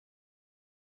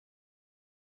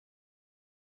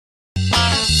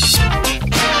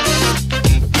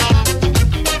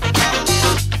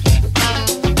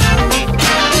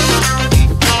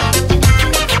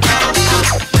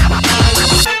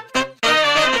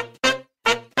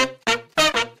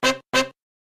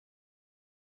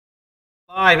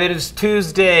Live, it is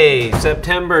Tuesday,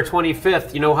 September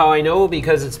 25th. You know how I know?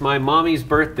 Because it's my mommy's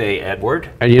birthday, Edward.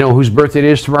 And you know whose birthday it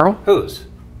is tomorrow? Whose?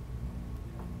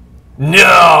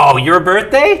 No! Your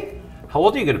birthday? How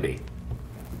old are you going to be?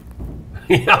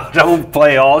 Yeah, don't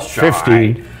play all shy.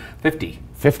 15. 50.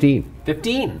 15.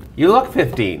 15. You look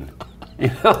 15.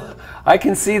 You know, I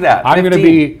can see that.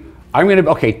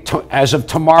 Okay, as of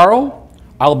tomorrow,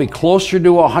 I'll be closer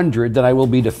to 100 than I will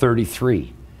be to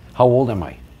 33. How old am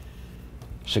I?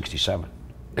 67.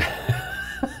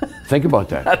 Think about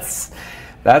that.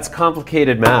 That's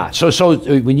complicated math. So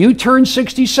when you turn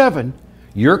 67,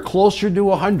 you're closer to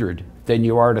 100 than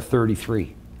you are to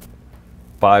 33.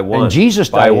 By one. And Jesus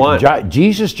By died. one.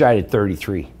 Jesus died at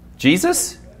 33.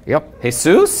 Jesus? Yep.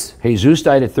 Jesus? Jesus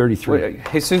died at 33. Wait,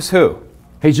 Jesus who?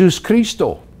 Jesus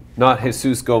Cristo. Not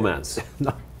Jesus Gomez.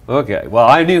 No. Okay, well,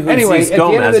 I knew who Anyway, Jesus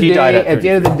Gomez. He died at the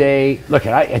end of the day, look,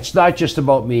 it's not just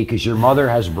about me because your mother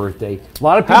has a birthday. A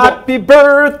lot of people. Happy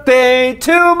birthday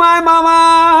to my mama.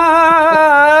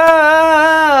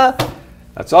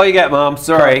 That's all you get, Mom.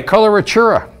 Sorry.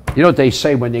 Coloratura. You know what they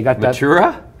say when they got that?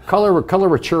 Matura?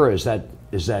 Coloratura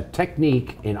is that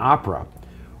technique in opera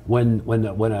when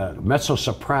a mezzo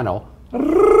soprano,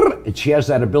 and she has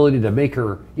that ability to make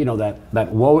her, you know,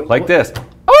 that woe Like this.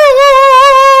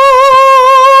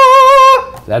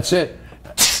 That's it.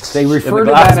 They refer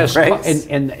to that as,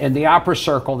 in the opera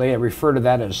circle, they refer to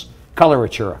that as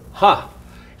coloratura. Huh.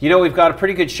 You know, we've got a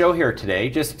pretty good show here today,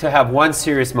 just to have one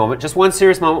serious moment. Just one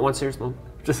serious moment,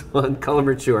 Just one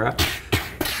coloratura.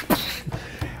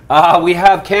 We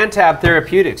have Canntab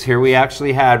Therapeutics here. We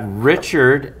actually had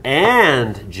Richard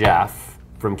and Jeff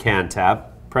from Canntab,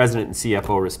 president and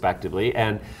CFO respectively.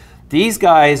 And these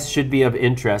guys should be of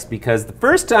interest because the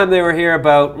first time they were here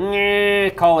about,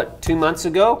 call it 2 months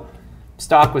ago,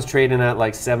 stock was trading at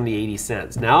like 70, 80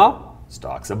 cents. Now,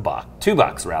 stock's $1.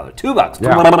 $2 rather. $2.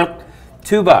 Yeah.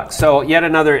 $2. So yet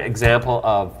another example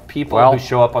of people who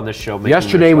show up on this show making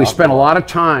yesterday we spent a lot of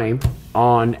time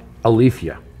on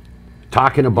Alethea,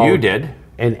 talking about... You did.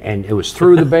 And it was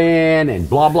through the ban and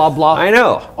blah, blah, blah. I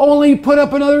know. Only put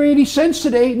up another 80 cents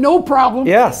today. No problem.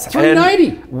 Yes.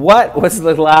 $3.90. What was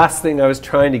the last thing I was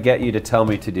trying to get you to tell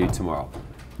me to do tomorrow?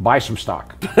 Buy some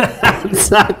stock.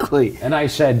 Exactly. And I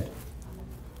said,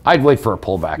 I'd wait for a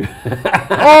pullback.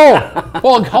 Oh,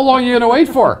 well, how long are you going to wait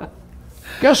for?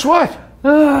 Guess what?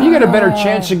 You got a better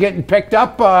chance of getting picked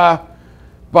up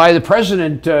by the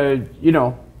president, you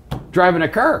know, driving a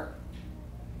car.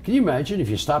 Can you imagine if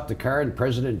you stopped the car and the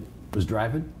president was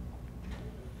driving?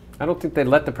 I don't think they'd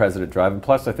let the president drive. And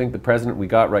plus, I think the president we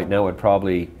got right now would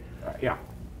probably...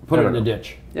 put it in the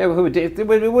ditch. Yeah, it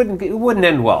wouldn't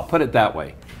end well, put it that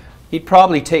way. He'd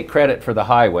probably take credit for the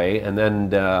highway, and then,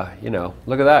 you know,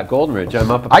 look at that, Golden Ridge. I'm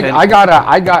up a penny.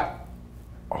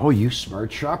 Oh, you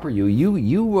smart shopper, you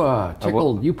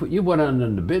tickled, you went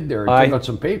on the bid there and took out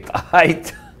some paper.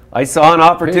 I saw an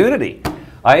opportunity.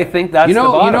 I think that's the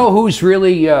bottom. You know who's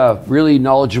really really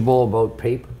knowledgeable about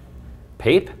Pape?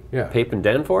 Pape? Yeah. Pape and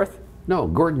Danforth? No,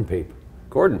 Gordon Pape.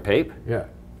 Gordon Pape? Yeah.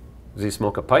 Does he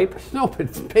smoke a pipe? No,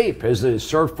 but Pape is the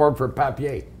short form for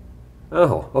papier.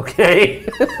 Oh, okay.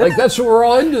 Like that's what we're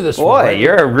all into this. Boy, right?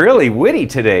 You're really witty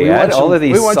today, Ed. All of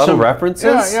these subtle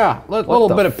references. Yeah. Little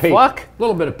bit of Pape. A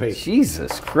little bit of Pape.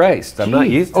 Jesus Christ, I'm not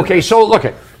used to Okay, this. so look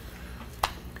at.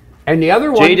 And the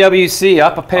other one, JWC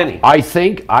up a penny. I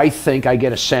think I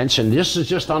get a sense, and this is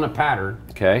just on a pattern.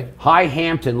 Okay. High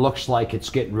Hampton looks like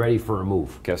it's getting ready for a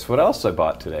move. Guess what else I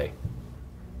bought today?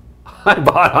 I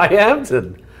bought High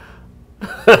Hampton.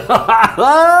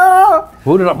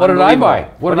 What did I buy?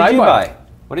 What did you buy?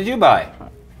 What did you buy?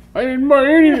 I didn't buy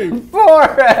anything.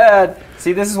 Forehead.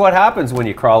 See, this is what happens when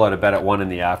you crawl out of bed at 1 in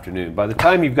the afternoon. By the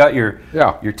time you've got your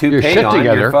toupee on,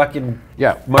 together. your fucking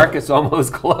market's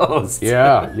almost closed.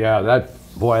 Yeah.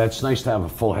 That's nice to have a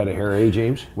full head of hair, eh,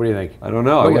 James? What do you think? I don't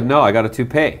know. I got a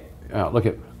toupee. Look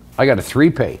at, I got a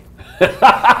 3-pay. You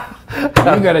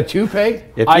got a 2-pay?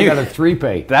 I got a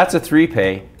 3-pay. That's a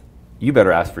 3-pay. You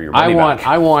better ask for your money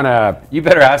back. You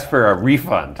better ask for a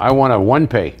refund. I want a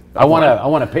 1-pay. I want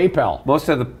a PayPal. Most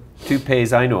of the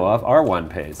 2-pays I know of are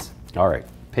 1-pays. All right.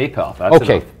 PayPal. That's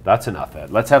enough. That's enough, Ed.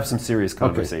 Let's have some serious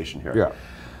conversation here.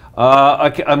 Yeah.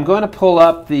 Okay, I'm going to pull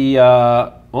up the.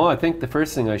 I think the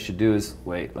first thing I should do is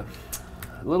wait. A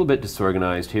little bit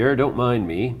disorganized here. Don't mind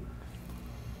me.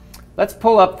 Let's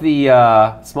pull up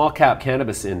the small cap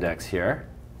cannabis index here.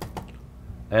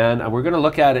 And we're going to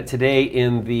look at it today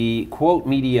in the Quote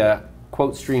Media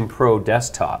Quote Stream Pro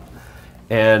desktop.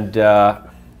 And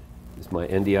is my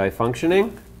NDI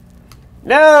functioning?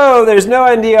 No, there's no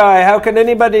NDI. How can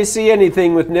anybody see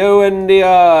anything with no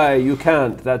NDI? You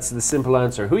can't. That's the simple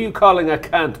answer. Who are you calling a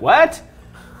can't? What?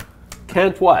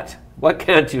 Can't what? What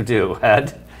can't you do,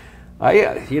 Ed?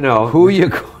 You know. Who you?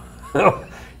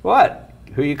 What?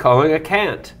 Who you calling a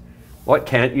can't? What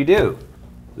can't you do?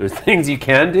 There's things you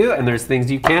can do, and there's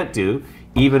things you can't do,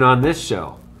 even on this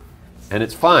show. And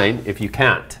it's fine if you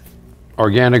can't.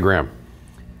 Organogram.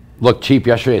 Looked cheap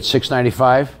yesterday at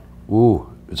 $6.95. Ooh,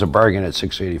 it's a bargain at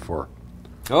 $6.84.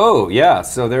 Oh, yeah.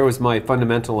 So there was my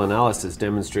fundamental analysis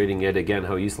demonstrating yet again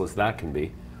how useless that can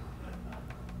be.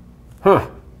 Huh.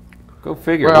 Go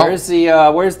figure. Well,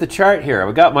 where's the chart here?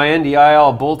 We got my NDI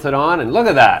all bolted on, and look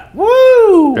at that.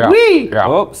 Woo! Yeah, Wee! yeah.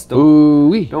 Oops.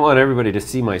 Ooh-wee. Don't want everybody to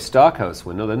see my stockhouse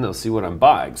window. Then they'll see what I'm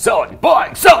buying. Selling,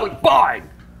 buying, selling, buying.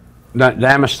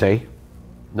 Namaste.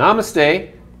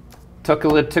 Namaste. Took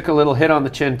a little hit on the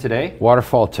chin today.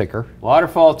 Waterfall ticker.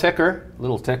 Waterfall ticker.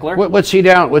 Little tickler. What's he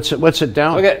down? What's it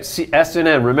down? Look at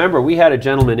S&N. Remember, we had a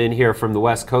gentleman in here from the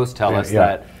West Coast tell us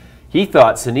that he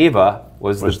thought Suniva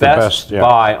was the best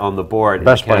buy on the board.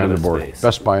 Best buy on the board. Space,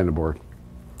 best buy on the board.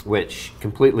 which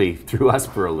completely threw us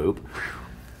for a loop.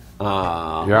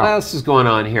 What else is going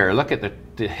on here? Look at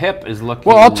the hip is looking...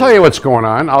 Well, I'll tell you what's going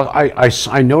on.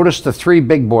 I noticed the three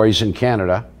big boys in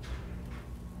Canada,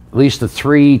 at least the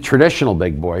three traditional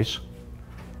big boys,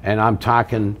 and I'm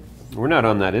talking... We're not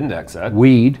on that index, Ed.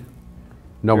 Weed.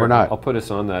 No, Here, we're not. I'll put us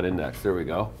on that index. There we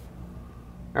go.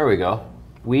 There we go.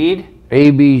 Weed.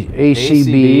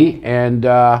 ACB, and...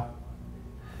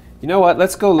 you know what?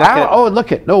 Let's go look at... Oh,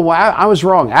 look at... No, I was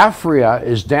wrong. Afria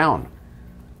is down.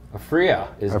 Afria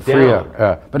is Afria,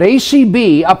 down. but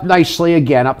ACB up nicely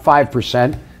again, up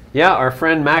 5%. Yeah, our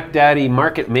friend Mac Daddy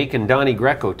Market Making Donnie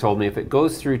Greco told me if it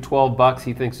goes through 12 bucks,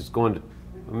 he thinks it's going to...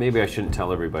 Maybe I shouldn't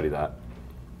tell everybody that.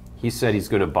 He said he's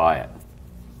going to buy it.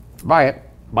 Buy it.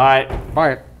 Buy it.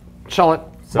 Buy it. Sell it.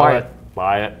 Sell buy it.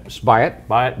 Buy it. Just buy it.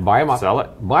 Buy it. Buy them up. Sell it.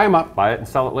 Buy them up. Buy it and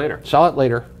sell it later. Sell it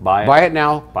later. Buy it. Buy it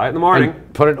now. Buy it in the morning.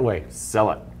 And put it away. Sell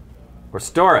it. Or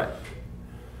store it.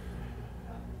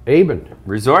 Aben.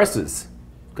 Resources.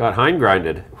 Got hind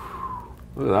grinded.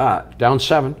 Look at that. Down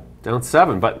 7. Down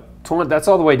 7, but that's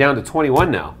all the way down to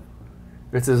 21 now.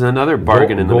 This is another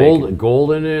bargain in the making.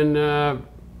 Golden and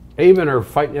Aben are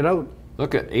fighting it out.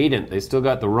 Look at Adent. They still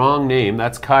got the wrong name.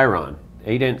 That's Chiron.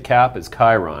 Adent Cap is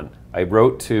Chiron. I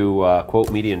wrote to Quote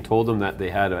Media and told them that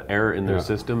they had an error in their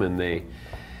system, and they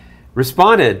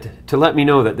responded to let me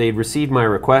know that they'd received my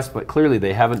request, but clearly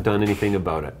they haven't done anything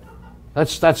about it.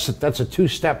 That's a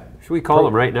two-step. Should we call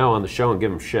them right now on the show and give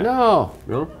them shit? No.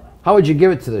 No? How would you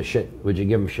give it to the shit? Would you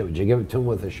give them shit? Would you give it to them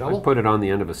with a shovel? I'd put it on the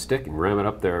end of a stick and ram it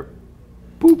up their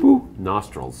poo-poo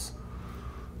nostrils.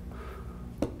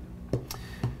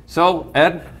 So,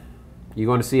 Ed, you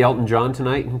going to see Elton John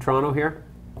tonight in Toronto here?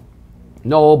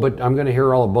 No, but I'm going to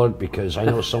hear all about it because I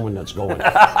know someone that's going.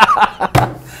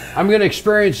 I'm going to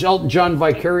experience Elton John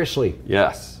vicariously.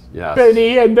 Yes, yes.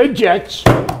 Benny and the Jets.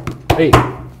 Hey,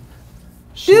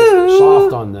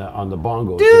 soft on the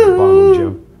bongos there, Bongo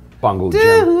Jim. Bongo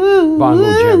Jim.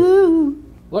 Bongo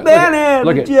Jim. Look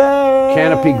at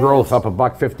Canopy growth up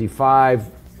 $1.55.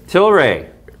 Tilray.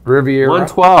 Riviera.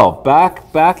 112.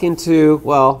 Back into,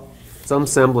 well, some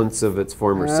semblance of its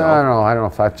former self. I don't know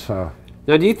if that's...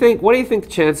 Now, what do you think the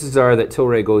chances are that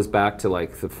Tilray goes back to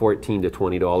like the $14 to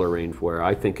 $20 range where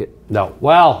I think it... No.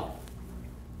 Well,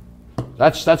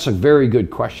 that's a very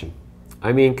good question.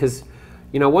 I mean, because,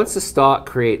 once the stock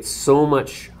creates so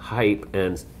much hype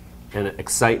and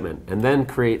excitement and then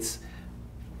creates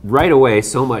right away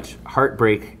so much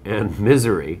heartbreak and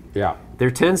misery,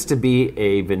 there tends to be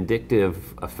a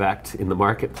vindictive effect in the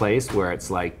marketplace where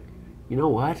it's like, you know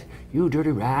what? You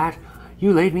dirty rat,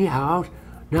 you laid me out.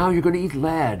 Now you're going to eat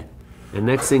lead. And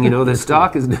next thing you know, the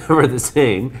stock is never the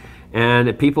same.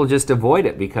 And people just avoid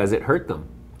it because it hurt them.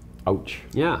 Ouch.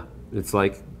 Yeah. It's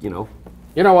like, You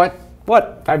know what?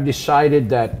 What? I've decided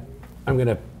that I'm going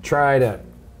to try to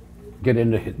get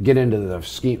into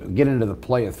the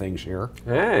play of things here.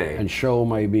 Hey. And show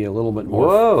maybe a little bit more.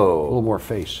 Whoa. A little more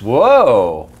face.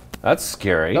 Whoa. That's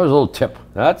scary. That was a little tip.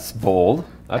 That's bold.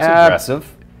 That's aggressive.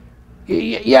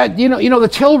 Yeah, the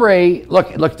Tilray,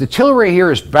 look, the Tilray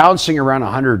here is bouncing around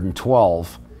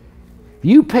 112.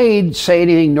 You paid, say,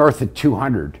 anything north of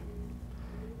 200.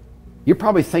 You're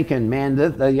probably thinking, man,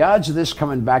 the odds of this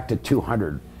coming back to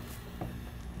 200.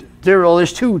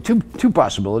 There's two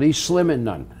possibilities, slim and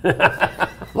none.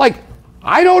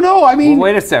 I don't know. I mean, well,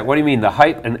 wait a sec. What do you mean? The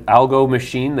hype and algo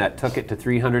machine that took it to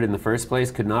 300 in the first place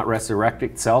could not resurrect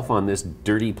itself on this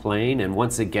dirty plane and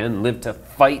once again live to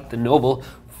fight the noble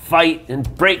fight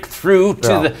and break through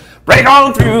to break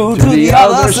on through to the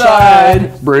other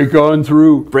side. Break on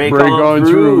through. Break on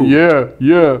through.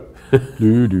 Yeah. I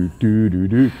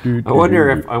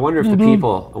wonder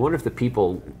if the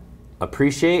people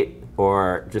appreciate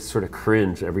or just sort of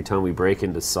cringe every time we break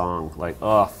into song. Like,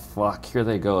 oh, fuck, here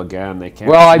they go again. They can't.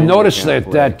 Well, I've sing, noticed they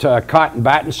that can't play. cotton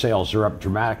batting sales are up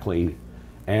dramatically,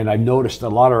 and I've noticed a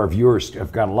lot of our viewers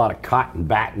have got a lot of cotton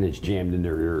battenage jammed in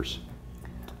their ears.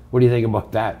 What do you think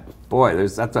about that? Boy,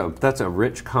 that's a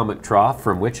rich comic trough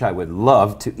from which I would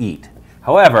love to eat.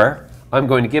 However, I'm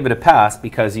going to give it a pass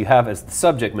because you have as the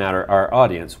subject matter our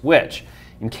audience, which,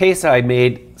 in case I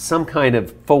made some kind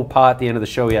of faux pas at the end of the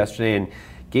show yesterday and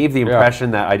gave the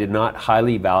impression that I did not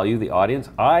highly value the audience,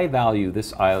 I value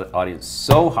this audience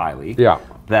so highly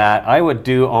that I would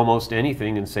do almost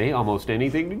anything and say almost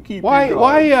anything to keep you going.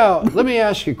 Let me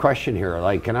ask you a question here,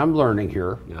 like, and I'm learning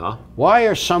here. Yeah. Why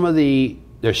are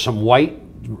there's some white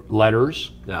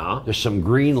letters, Yeah. there's some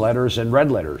green letters and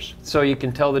red letters. So you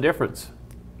can tell the difference.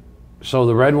 So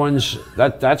the red ones,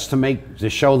 that's to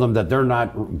show them that they're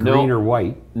not green or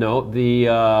white. No, the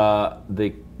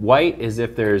white is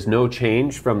if there's no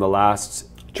change from the last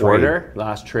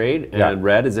trade, and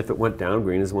red is if it went down,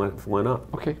 green is when it went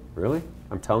up. Okay. Really?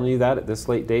 I'm telling you that at this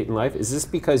late date in life? Is this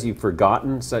because you've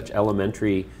forgotten such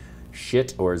elementary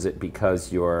shit, or is it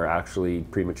because you're actually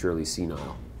prematurely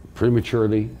senile?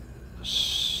 Prematurely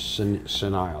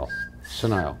senile.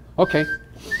 Okay.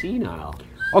 Senile.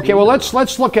 Okay, well, let's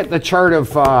look at the chart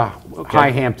of High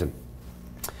Hampton.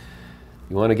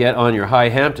 You want to get on your High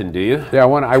Hampton, do you? Yeah, I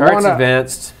want Charts to.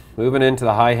 advanced, moving into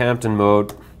the High Hampton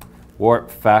mode, warp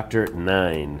factor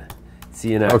 9.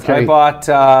 CNSX. Okay. I bought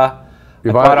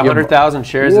 100,000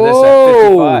 shares of this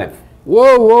at 55.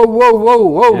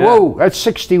 Whoa. That's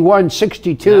 61,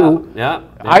 62. Yeah.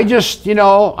 I just,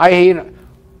 I hate it.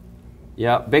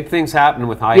 Yeah, big things happen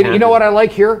with High Hampton. You know what I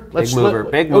like here? Big mover.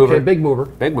 Big mover. Okay, big mover.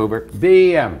 Big mover.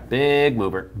 BM. Big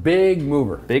mover. Big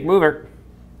mover. Big mover.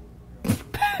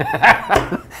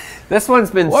 This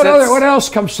one's been What else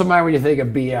comes to mind when you think of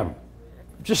BM?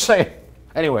 Just say.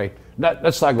 Anyway,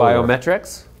 let's not go there.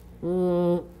 Biometrics.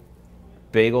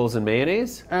 Bagels and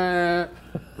mayonnaise.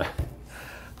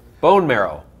 Bone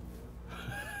marrow.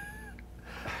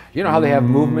 You know how they have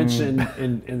movements in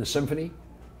the symphony?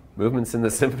 Movements in the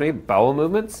symphony? Bowel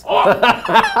movements?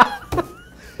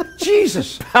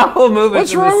 Jesus. Bowel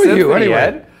movements. What's wrong with you anyway?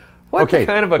 Ed? What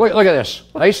kind of a... Wait, look at this.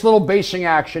 Nice little basing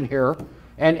action here.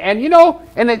 And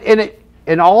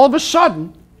all of a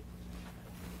sudden,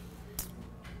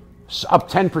 up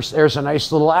 10%, there's a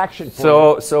nice little action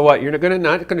for you. So what? You're not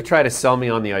going to try to sell me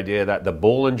on the idea that the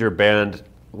Bollinger Band,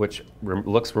 which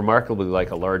looks remarkably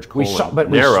like a large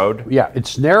colon, narrowed. Yeah,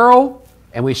 it's narrow.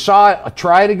 And we saw it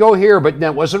try to go here, but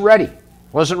then wasn't ready.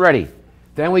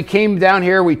 Then we came down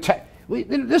here.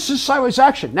 This is sideways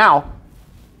action. Now,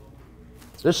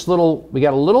 we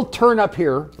got a little turn up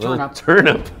here. Turn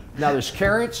up. Now there's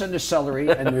carrots and the celery,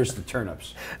 and there's the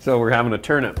turnips. So we're having a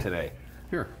turn up today.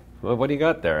 Here. Well, what do you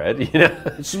got there, Ed?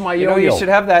 This is my yo-yo. You should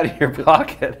have that in your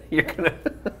pocket. You're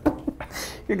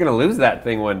gonna lose that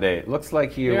thing one day. It looks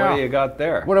like you. Yeah. What do you got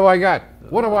there? What do I got?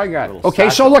 Okay,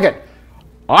 so look at.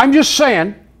 I'm just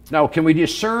saying. Now, can we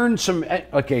discern some?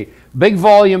 Okay, big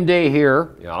volume day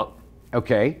here. Yeah.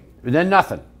 Okay, and then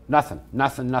nothing.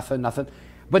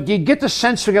 But you get the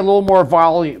sense we get a little more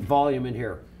volume in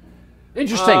here.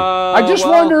 Interesting. I just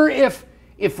wonder if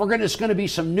there's going to be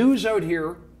some news out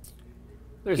here.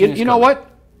 You know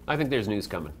what? I think there's news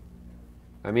coming.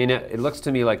 I mean, it looks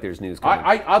to me like there's news coming.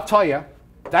 I'll tell you,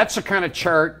 that's the kind of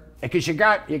chart because you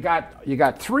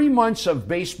got 3 months of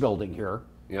base building here.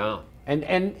 Yeah.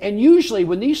 And usually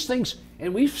when these things,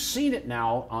 and we've seen it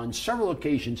now on several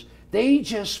occasions, they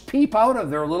just peep out of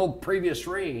their little previous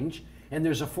range, and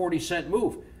there's a 40-cent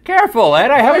move. Careful,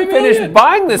 Ed. I haven't finished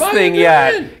buying this thing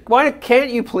yet. Why can't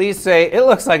you please say it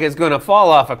looks like it's going to fall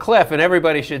off a cliff and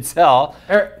everybody should sell?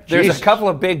 There's a couple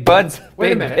of big bids.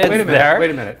 Wait a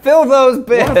minute. Fill those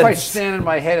bids. What if I stand in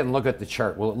my head and look at the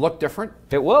chart? Will it look different?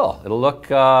 It will. It'll look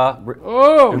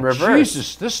in reverse.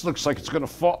 Jesus, this looks like it's going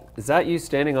to fall. Is that you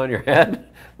standing on your head?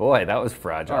 Boy, that was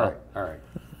fragile. All right.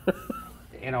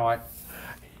 You know what?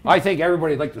 I think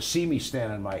everybody'd like to see me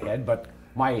stand on my head, but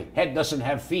my head doesn't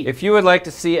have feet. If you would like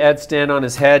to see Ed stand on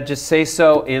his head, just say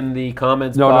so in the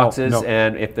comments boxes,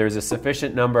 and if there's a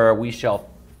sufficient number, we shall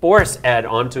force Ed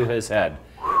onto his head.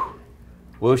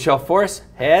 We shall force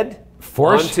Ed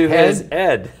onto his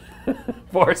Ed.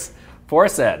 Force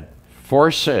Ed.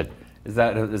 Force Ed. Is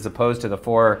that as opposed to the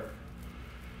four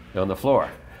on the floor?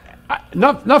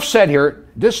 Enough said here.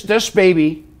 This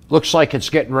baby looks like it's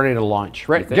getting ready to launch.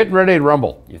 Getting ready to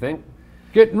rumble. You think?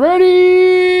 Getting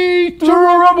ready to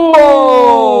rumble!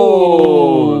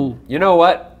 You know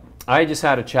what? I just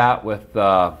had a chat with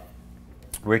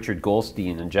Richard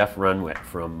Goldstein and Jeff Renwick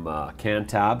from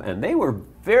Canntab, and they were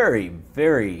very,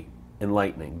 very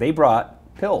enlightening. They brought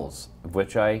pills, of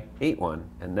which I ate one,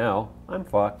 and now I'm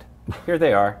fucked. Here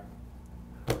they are.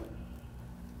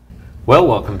 Well,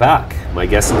 welcome back. My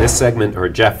guests in this segment are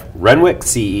Jeff Renwick,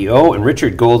 CEO, and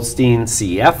Richard Goldstein,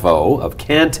 CFO of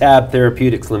Canntab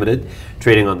Therapeutics Ltd,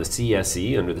 trading on the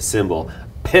CSE under the symbol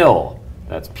PILL.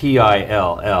 That's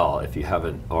P-I-L-L, if you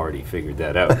haven't already figured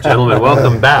that out. Gentlemen,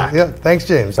 welcome back. Yeah, thanks,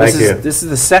 James. This is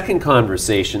the second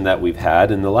conversation that we've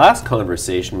had. In the last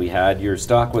conversation we had, your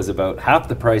stock was about half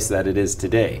the price that it is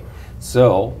today.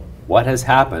 So, what has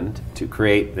happened to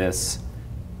create this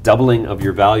doubling of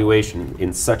your valuation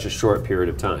in such a short period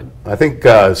of time? I think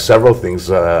several things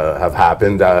have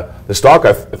happened. The stock,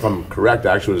 if I'm correct,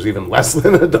 actually was even less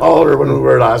than $1 when we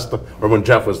were last, or when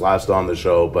Jeff was last on the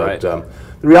show. But Right.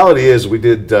 The reality is, we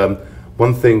did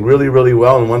one thing really, really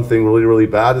well and one thing really, really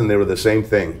bad, and they were the same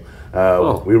thing.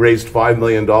 We raised $5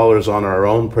 million on our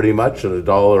own, pretty much, at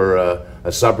 $1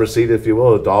 a sub receipt, if you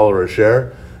will, $1 a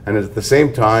share. And at the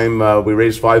same time, we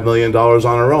raised $5 million on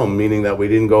our own, meaning that we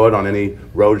didn't go out on any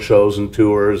road shows and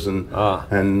tours.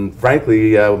 And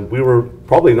frankly, we were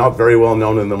probably not very well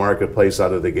known in the marketplace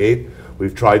out of the gate.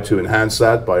 We've tried to enhance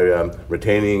that by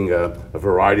retaining a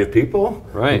variety of people,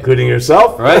 including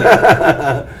yourself.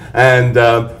 And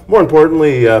more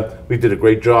importantly, we did a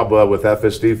great job with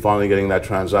FSD finally getting that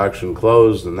transaction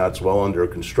closed, and that's well under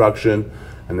construction.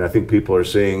 And I think people are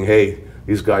saying, hey,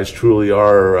 these guys truly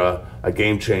are a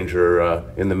game changer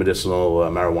in the medicinal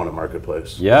marijuana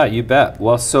marketplace. Yeah, you bet.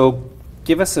 Well, so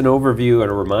give us an overview and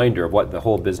a reminder of what the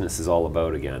whole business is all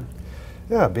about again.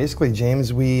 Yeah, basically,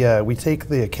 James, we take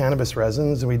the cannabis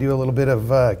resins and we do a little bit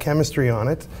of chemistry on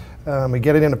it. We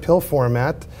get it in a pill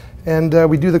format, and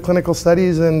we do the clinical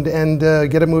studies and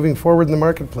get it moving forward in the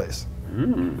marketplace.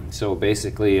 So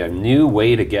basically, a new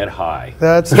way to get high.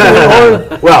 That's true.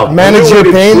 Or well, manage your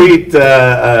pain. Treat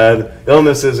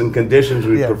illnesses and conditions,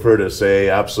 we prefer to say,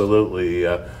 absolutely.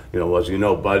 You know, as you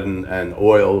know, bud and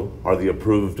oil are the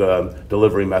approved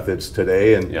delivery methods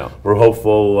today, and we're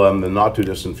hopeful in the not too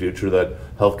distant future that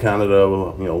Health Canada,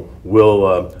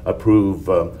 will approve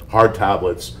hard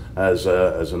tablets as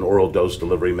an oral dose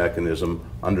delivery mechanism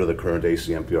under the current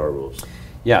ACMPR rules.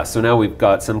 Yeah, so now we've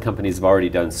got some companies have already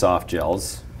done soft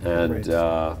gels, and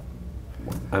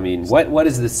I mean, what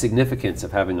is the significance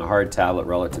of having a hard tablet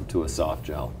relative to a soft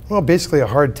gel? Well, basically, a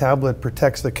hard tablet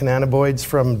protects the cannabinoids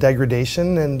from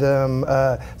degradation, and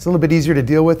it's a little bit easier to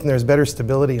deal with, and there's better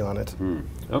stability on it.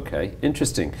 Okay,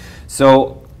 interesting.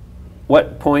 So,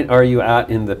 what point are you at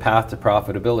in the path to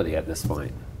profitability at this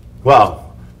point?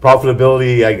 Well,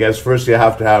 profitability, I guess first you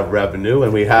have to have revenue,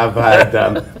 and we have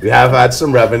had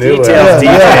some revenue. Details.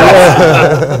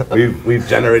 We've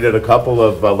generated a couple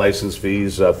of license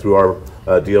fees through our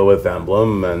deal with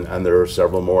Emblem, and there are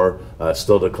several more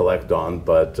still to collect on.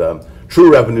 But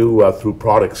true revenue through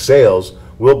product sales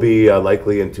will be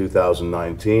likely in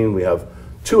 2019. We have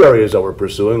two areas that we're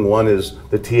pursuing. One is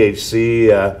the THC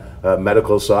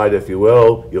medical side, if you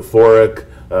will, euphoric.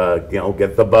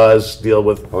 Get the buzz, deal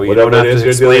with whatever it is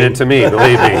you're doing. You don't have to explain it to me,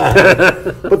 believe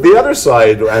me. But the other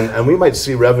side, and we might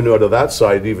see revenue out of that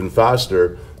side even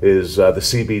faster, is the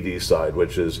CBD side,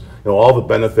 which is all the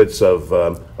benefits of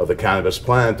the cannabis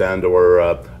plant and or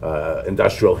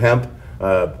industrial hemp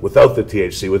without the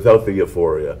THC, without the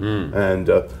euphoria. And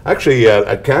actually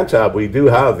at Canntab we do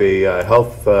have a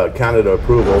Health Canada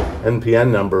approval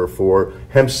NPN number for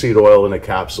hemp seed oil in a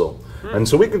capsule. And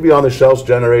so we could be on the shelves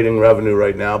generating revenue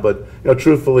right now, but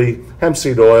truthfully, hemp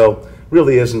seed oil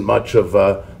really isn't much of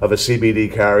a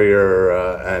CBD carrier,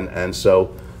 and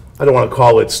so I don't want to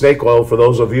call it snake oil for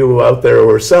those of you out there who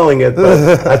are selling it,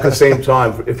 but at the same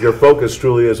time, if your focus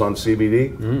truly is on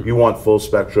CBD, you want full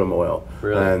spectrum oil.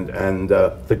 Really? And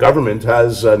the government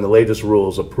has, in the latest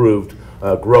rules, approved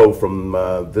grow from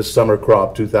this summer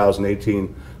crop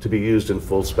 2018 to be used in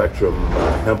full spectrum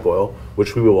hemp oil,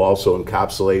 which we will also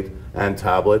encapsulate and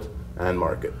tablet and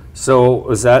market. So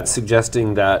is that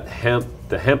suggesting that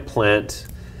the hemp plant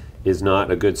is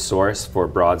not a good source for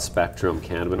broad spectrum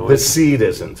cannabinoids? The seed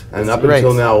isn't, and up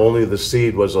until now only the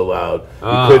seed was allowed.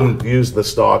 You couldn't use the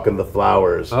stalk and the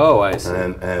flowers. Oh, I see.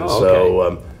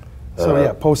 So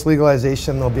yeah, post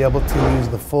legalization they'll be able to use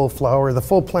the full flower, the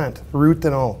full plant, root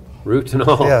and all. Root and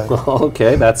all. Yeah.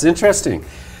 Okay, that's interesting.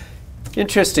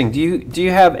 Interesting. Do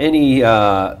you have any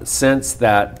sense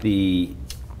that the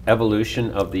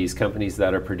evolution of these companies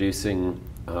that are producing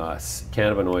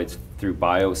cannabinoids through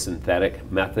biosynthetic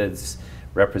methods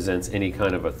represents any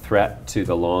kind of a threat to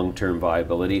the long-term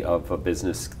viability of a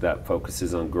business that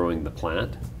focuses on growing the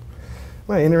plant?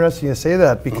 Well, interesting you say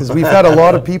that, because we've had a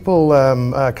lot of people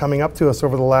coming up to us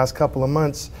over the last couple of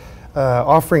months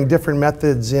offering different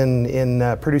methods in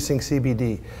producing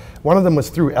CBD. One of them was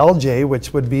through LJ,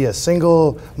 which would be a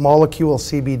single molecule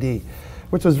CBD,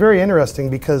 which was very interesting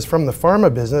because from the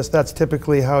pharma business, that's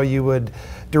typically how you would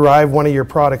derive one of your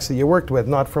products that you worked with,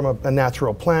 not from a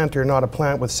natural plant or not a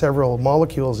plant with several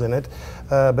molecules in it,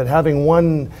 but having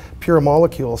one pure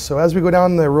molecule. So as we go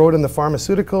down the road in the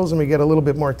pharmaceuticals and we get a little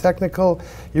bit more technical,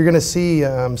 you're going to see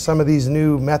some of these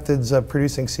new methods of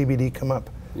producing CBD come up.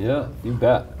 Yeah, you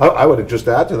bet. I would just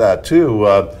add to that too.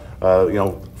 You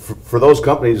know, for those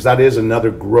companies, that is another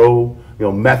grow, you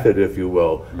know, method, if you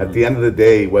will. At the end of the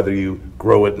day, whether you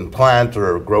grow it in plant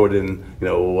or grow it in, you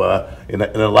know, in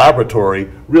a laboratory,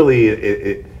 really,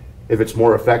 if it's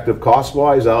more effective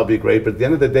cost-wise, that'll be great. But at the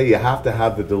end of the day, you have to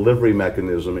have the delivery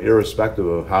mechanism, irrespective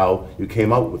of how you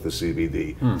came out with the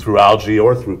CBD, through algae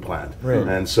or through plant. Right.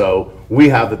 And so we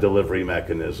have the delivery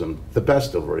mechanism, the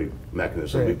best delivery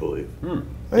mechanism, we believe.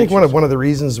 I think one of the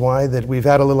reasons why that we've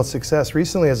had a little success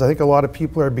recently is I think a lot of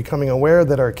people are becoming aware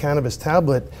that our cannabis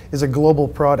tablet is a global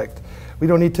product. We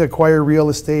don't need to acquire real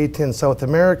estate in South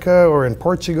America or in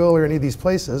Portugal or any of these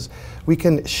places. We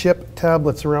can ship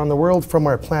tablets around the world from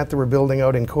our plant that we're building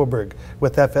out in Coburg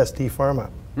with FSD Pharma.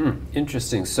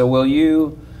 Interesting. So will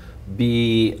you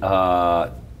be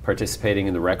participating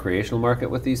in the recreational market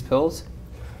with these pills?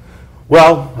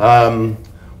 Well,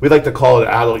 we like to call it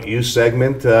adult use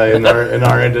segment in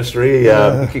our industry.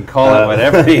 You can call it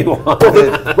whatever you want.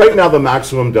 Right now, the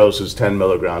maximum dose is 10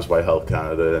 milligrams by Health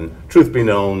Canada, and truth be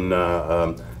known,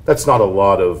 that's not a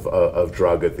lot of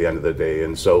drug at the end of the day.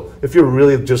 And so, if you're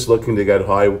really just looking to get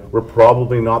high, we're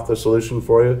probably not the solution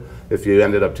for you. If you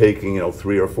ended up taking, you know,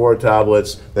 3 or 4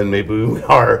 tablets, then maybe we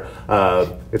are.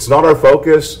 It's not our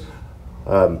focus.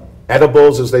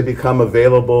 Edibles, as they become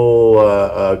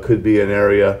available, could be an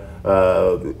area.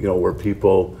 You know, where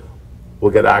people will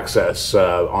get access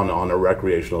on a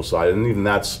recreational side, and even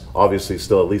that's obviously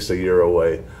still at least a year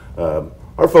away.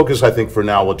 Our focus, I think, for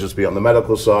now will just be on the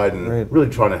medical side and really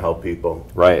trying to help people.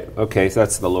 Right. Okay. So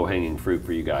that's the low-hanging fruit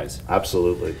for you guys.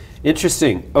 Absolutely.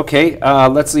 Interesting. Okay.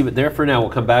 Let's leave it there for now.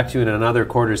 We'll come back to you in another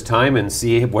quarter's time and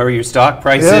see where your stock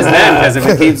price is then. Because if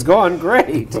it keeps going,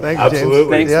 great. Thank you,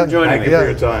 Absolutely. James. Thanks for joining Thank me. you for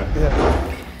your time.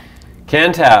 Yeah.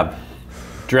 Canntab.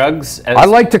 Drugs. As I'd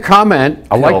like to comment.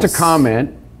 pills.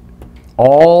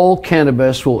 All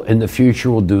cannabis will, in the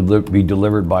future, will be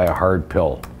delivered by a hard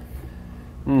pill.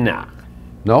 Nah.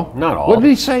 No, Not all. What did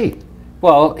he say?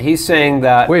 Well, he's saying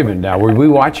that. Wait a minute. Now, were we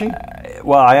watching?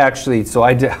 Well, I actually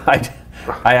talked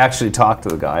to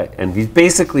the guy, and he's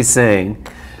basically saying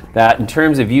that in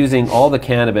terms of using all the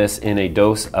cannabis in a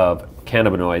dose of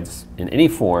cannabinoids in any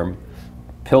form,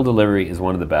 pill delivery is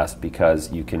one of the best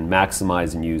because you can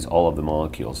maximize and use all of the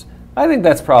molecules. I think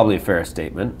that's probably a fair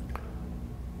statement.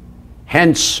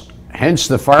 Hence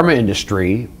the pharma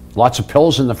industry. Lots of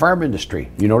pills in the pharma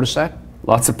industry. You notice that?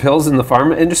 Lots of pills in the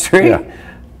pharma industry? Yeah.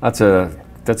 That's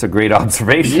a great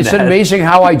observation. It's Ed. amazing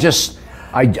how I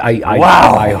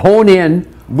hone in.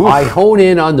 I hone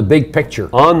in on the big picture.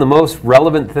 On the most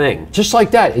relevant thing. Just like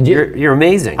that. You're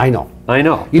amazing. I know. I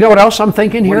know. You know what else I'm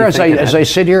thinking here are you as thinking, I Ed?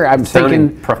 sit here? I'm Sounding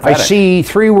thinking. prophetic. I see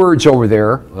 3 words over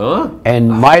there. Huh? And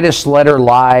Midas Letter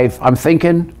Live. I'm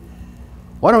thinking,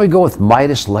 why don't we go with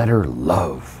Midas Letter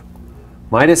Love?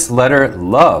 Midas Letter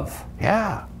Love.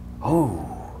 Yeah.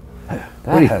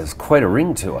 That has quite a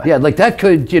ring to it. Yeah, like that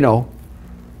could, you know.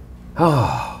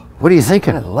 Oh, what are you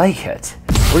thinking? I like it.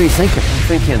 What are you thinking? I'm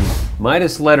thinking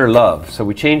Midas Letter Love. So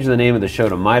we changed the name of the show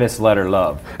to Midas Letter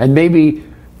Love. And maybe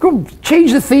go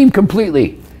change the theme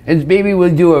completely. And maybe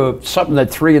we'll do something at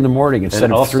 3 in the morning instead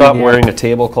And of I'll 3 stop in the wearing a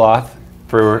tablecloth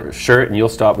for a shirt, and you'll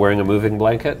stop wearing a moving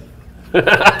blanket.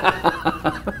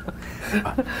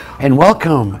 And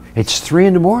welcome. It's 3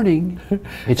 in the morning.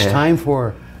 It's time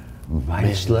for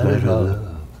Midas Letter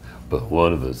Love. But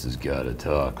one of us has got to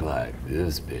talk like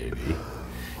this, baby.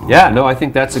 Yeah, no, I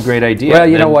think that's a great idea. Well,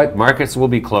 you Then know what? Markets will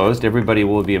be closed. Everybody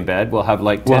will be in bed. We'll have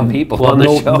like 10 people on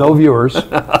the show. No viewers.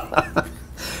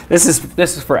 This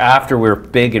is for after we're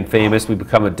big and famous. We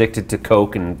become addicted to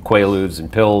Coke and Quaaludes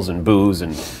and pills and booze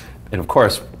and of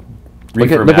course, Look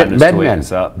reefer at madness to wake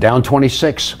us MedMen up. down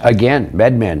 26 again.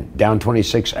 MedMen down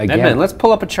 26 again. MedMen, let's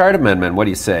pull up a chart of MedMen. What do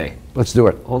you say? Let's do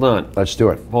it. Hold on. Let's do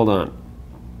it. Hold on.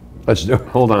 Let's do it.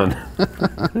 Hold on.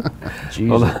 Jesus.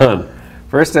 Hold on.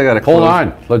 First, I got to Hold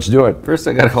on. Let's do it. First,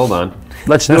 I got to hold on.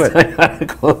 Let's do it. I got to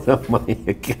close up my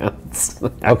accounts.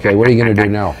 Okay, what are you going to do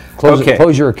now? Okay.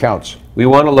 Close your accounts. We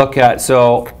want to look at,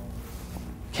 so,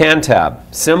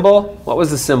 Canntab. Symbol? What was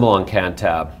the symbol on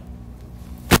Canntab?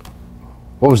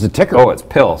 What was the ticker? Oh, it's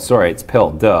pill. Sorry, it's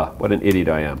pill. Duh. What an idiot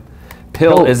I am.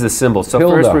 Pill Pil- is the symbol. So Pilda.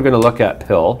 first we're going to look at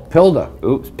pill. Pilda.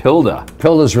 Oops, Pilda.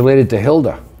 Pilda's related to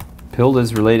Hilda. Pilda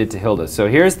is related to Hilda. So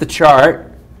here's the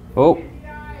chart. Oh,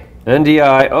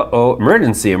 NDI, uh-oh,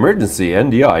 emergency,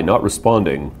 NDI not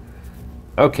responding.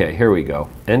 Okay, here we go.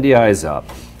 NDI is up.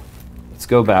 Let's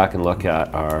go back and look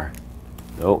at our,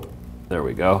 oh, there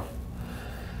we go.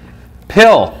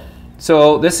 Pill.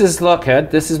 So this is, look,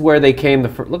 Ed, this is where they came the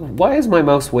first. Look, why is my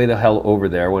mouse way the hell over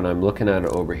there when I'm looking at it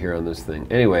over here on this thing?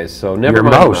 Anyways, so never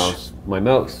mind my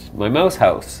mouse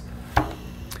house.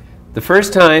 The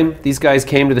first time these guys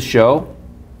came to the show,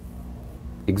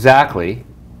 exactly,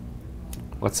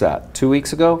 what's that, 2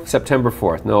 weeks ago? September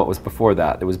 4th. No, it was before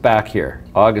that. It was back here,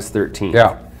 August 13th.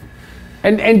 Yeah.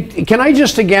 And can I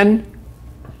just again,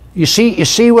 you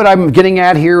see what I'm getting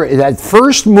at here? That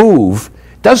first move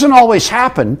doesn't always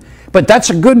happen, but that's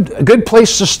a good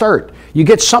place to start. You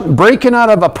get something breaking out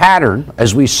of a pattern,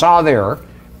 as we saw there,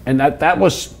 and that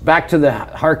was back to the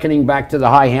hearkening back to the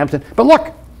High Hampton. But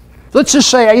look, let's just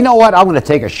say, you know what, I'm going to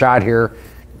take a shot here,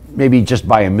 maybe just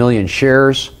buy 1 million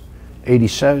shares.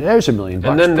 87. There's $1 million.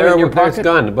 And then there it's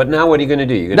gone. But now what are you going to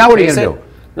do? Now what are you going to do?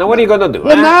 Now what are you going to do?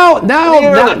 Well,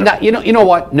 now, you know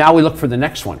what? Now we look for the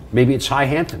next one. Maybe it's High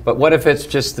Hampton. But what if it's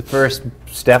just the first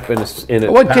step in a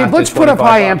okay, let's put up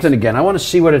High Hampton again. I want to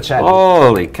see what it's at.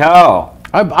 Holy cow!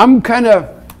 I'm kind of.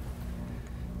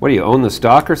 What do you own the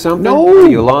stock or something? No. Are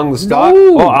you long the stock?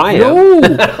 No. Oh, I am.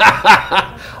 No.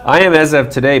 I am as of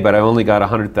today, but I only got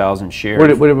 100,000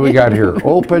 shares. What have we got here?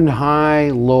 Open,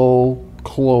 high, low,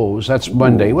 close. That's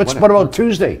Monday. What about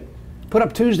Tuesday? Put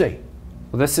up Tuesday.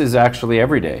 Well, this is actually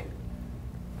every day.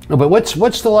 No, but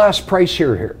what's the last price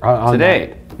here on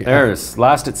today? There's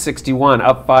last at 61,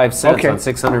 up 5 cents on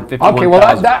 651,000. Okay,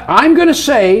 well I'm going to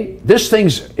say this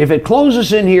thing's, if it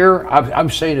closes in here, I'm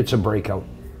saying it's a breakout.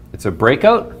 It's a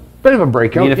breakout? Bit of a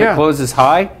breakout. I mean, if it closes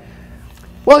high?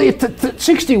 Well,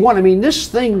 61. I mean, this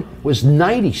thing was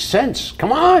 90 cents.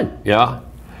 Come on. Yeah.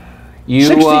 You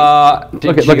 60,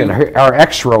 look at our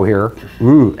X row here.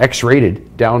 Ooh, X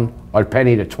rated down a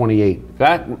penny to 28.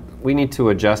 That we need to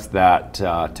adjust that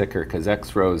ticker because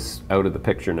X row's out of the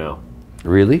picture now.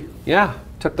 Really? Yeah.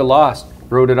 Took the loss,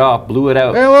 wrote it off, blew it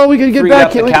out. Yeah, well, we can get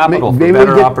back in. The capital maybe for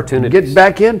better opportunities. Get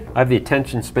back in. I have the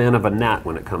attention span of a gnat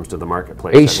when it comes to the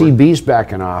marketplace. ACB's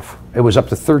backing off. It was up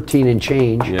to 13 and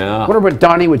change. Yeah. I wonder what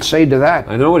Donnie would say to that.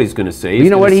 I know what he's going to say.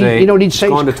 You know what he'd say?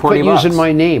 Going to 20 Quit using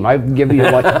my name. I've given you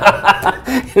what.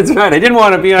 It's right. I didn't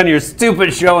want to be on your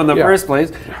stupid show in the first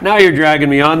place. Now you're dragging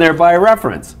me on there by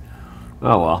reference.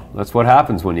 Oh well, that's what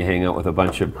happens when you hang out with a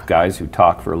bunch of guys who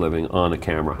talk for a living on a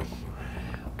camera.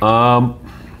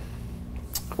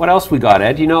 What else we got,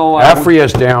 Ed? You know,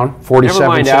 Afria's down 47 never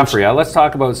mind cents. Afria. Let's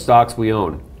talk about stocks we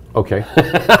own. Okay.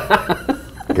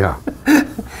 Yeah.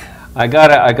 I've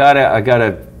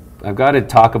gotta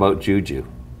talk about JUJU.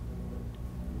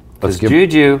 Because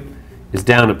JUJU is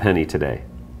down a penny today.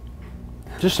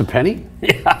 Just a penny?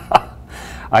 Yeah.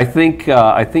 I think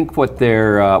what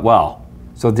they're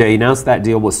so they announced that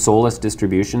deal with Solus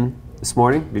Distribution this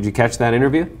morning. Did you catch that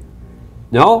interview?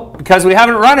 No, because we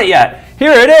haven't run it yet.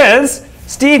 Here it is,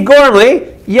 Steve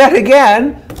Gormley, yet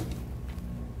again.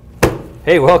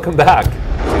 Hey, welcome back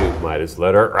to Midas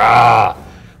Letter RAW.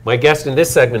 My guest in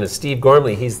this segment is Steve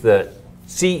Gormley. He's the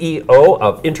CEO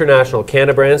of International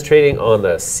Cannabrands, trading on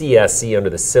the CSE under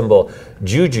the symbol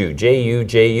JUJU,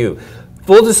 J-U-J-U.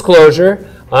 Full disclosure,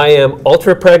 I am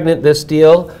ultra pregnant this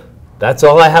deal. That's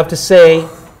all I have to say.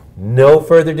 No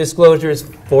further disclosures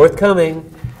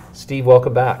forthcoming. Steve,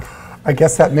 welcome back. I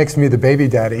guess that makes me the baby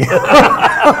daddy.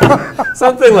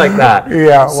 Something like that.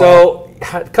 Yeah. So,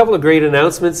 a couple of great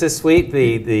announcements this week.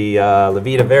 The La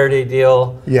Vida Verde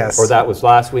deal. Yes. Or that was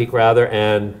last week, rather.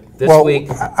 And this week.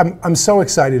 I'm so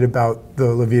excited about the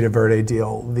La Vida Verde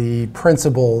deal. The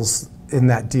principals in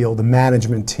that deal, the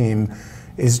management team,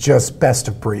 is just best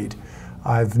of breed.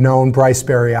 I've known Bryce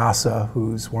Berryassa,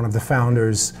 who's one of the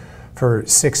founders, for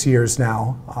 6 years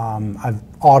now. I've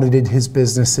audited his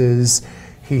businesses.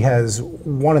 He has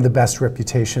one of the best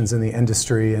reputations in the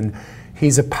industry, and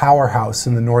he's a powerhouse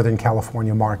in the Northern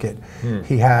California market.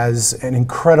 He has an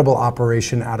incredible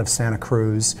operation out of Santa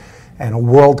Cruz and a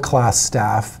world-class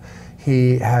staff.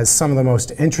 He has some of the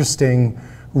most interesting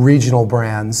regional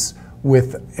brands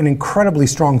with an incredibly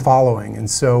strong following. And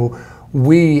so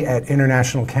we at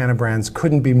International Cannabrands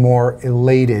couldn't be more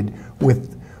elated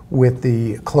with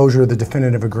the closure of the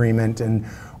definitive agreement, and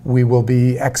we will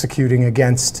be executing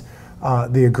against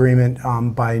the agreement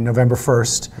by November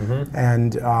 1st.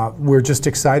 And we're just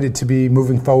excited to be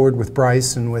moving forward with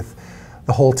Bryce and with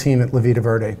the whole team at La Vida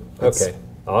Verde. Okay,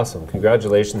 awesome.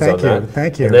 Congratulations on that.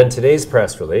 Thank you. And then today's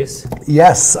press release.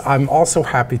 Yes, I'm also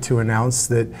happy to announce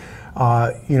that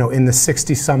in the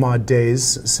 60 some odd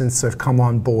days since I've come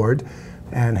on board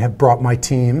and have brought my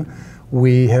team,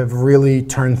 we have really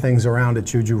turned things around at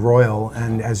JUJU Royal.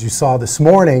 And as you saw this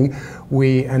morning,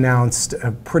 we announced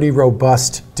a pretty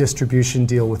robust distribution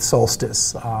deal with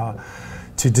Solstice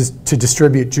to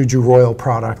distribute JUJU Royal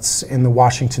products in the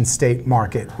Washington State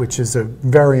market, which is a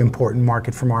very important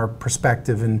market from our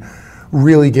perspective and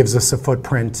really gives us a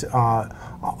footprint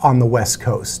on the West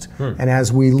Coast. And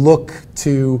as we look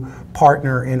to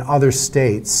partner in other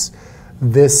states,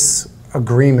 this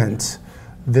agreement,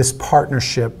 this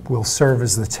partnership will serve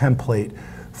as the template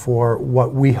for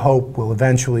what we hope will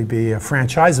eventually be a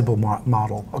franchisable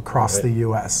model across the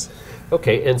U.S.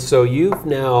 Okay, and so you've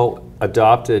now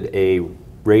adopted a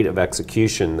rate of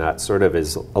execution that sort of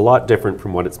is a lot different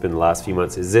from what it's been the last few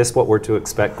months. Is this what we're to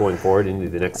expect going forward into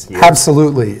the next year?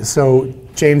 Absolutely. So,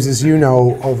 James, as you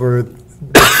know, over the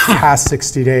past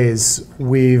 60 days,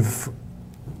 we've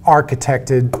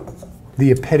architected the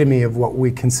epitome of what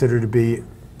we consider to be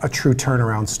a true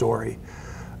turnaround story.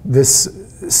 This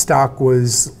stock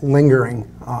was lingering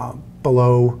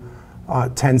below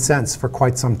 10 cents for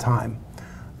quite some time.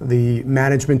 The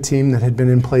management team that had been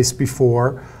in place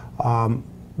before,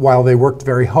 while they worked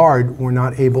very hard, were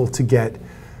not able to get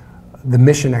the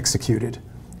mission executed.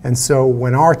 And so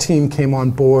when our team came on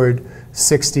board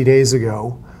 60 days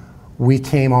ago, we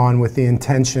came on with the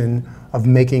intention of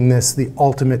making this the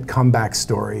ultimate comeback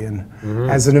story. And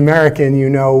as an American, you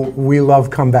know, we love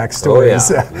comeback stories.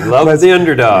 Oh, yeah. Love the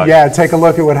underdog. Yeah, take a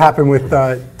look at what happened with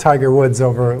Tiger Woods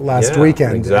over last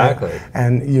weekend. Exactly.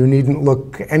 And you needn't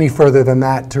look any further than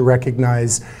that to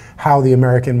recognize how the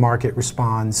American market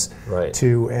responds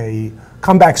to a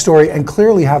comeback story, and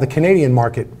clearly how the Canadian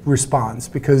market responds.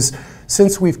 Because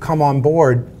since we've come on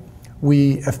board,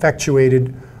 we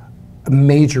effectuated a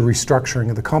major restructuring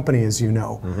of the company, as you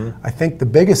know. I think the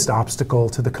biggest obstacle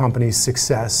to the company's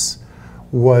success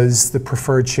was the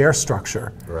preferred share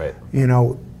structure. You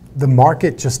know, the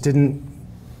market just didn't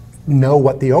know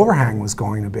what the overhang was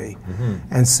going to be.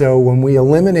 And so when we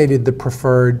eliminated the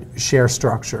preferred share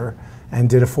structure and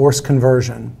did a forced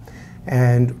conversion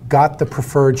and got the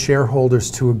preferred shareholders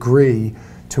to agree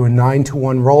to a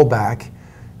 9-to-1 rollback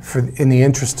in the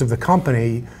interest of the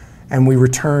company, and we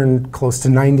returned close to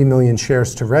 90 million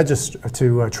shares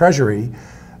to Treasury,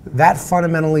 that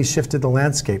fundamentally shifted the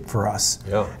landscape for us.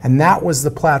 And that was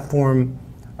the platform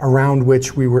around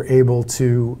which we were able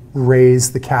to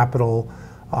raise the capital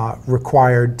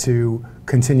required to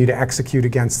continue to execute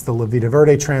against the La Vida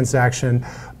Verde transaction,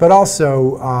 but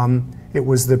also it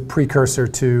was the precursor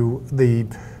to the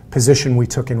position we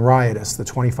took in Riotous, the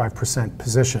 25%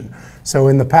 position. So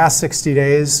in the past 60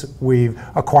 days, we've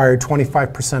acquired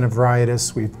 25% of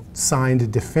Riotous. We've signed a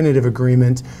definitive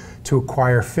agreement to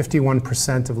acquire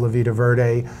 51% of La Vida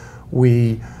Verde.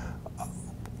 We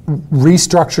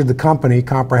restructured the company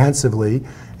comprehensively,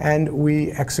 and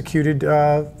we executed.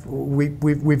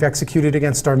 We've executed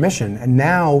against our mission, and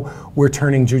now we're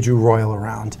turning JUJU Royal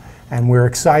around. And we're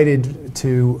excited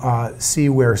to see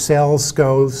where sales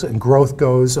goes and growth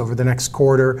goes over the next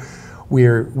quarter.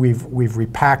 We've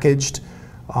repackaged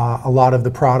a lot of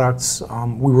the products.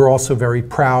 We were also very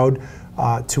proud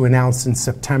to announce in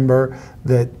September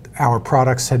that our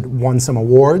products had won some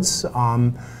awards.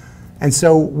 And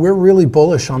so we're really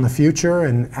bullish on the future.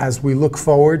 And as we look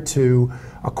forward to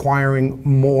acquiring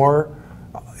more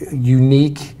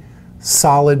unique,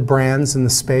 solid brands in the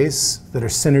space that are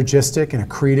synergistic and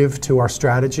accretive to our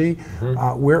strategy,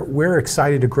 we're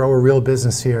excited to grow a real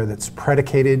business here that's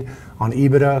predicated on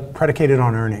EBITDA, predicated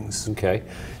on earnings. Okay,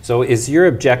 so is your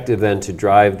objective then to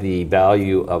drive the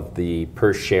value of the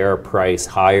per share price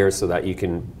higher so that you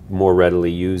can more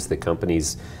readily use the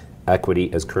company's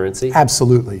equity as currency?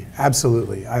 Absolutely,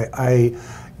 absolutely. I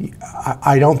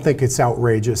don't think it's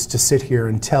outrageous to sit here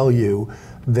and tell you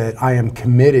that I am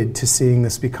committed to seeing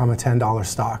this become a $10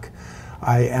 stock.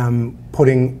 I am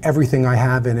putting everything I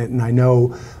have in it, and I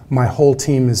know my whole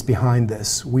team is behind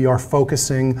this. We are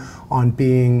focusing on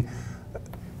being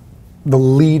the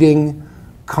leading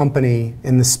company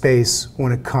in the space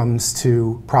when it comes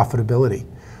to profitability.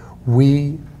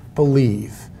 We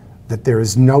believe that there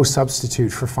is no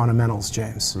substitute for fundamentals,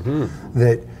 James.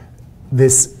 That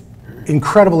this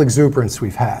incredible exuberance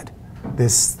we've had,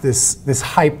 this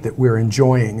hype that we're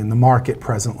enjoying in the market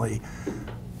presently,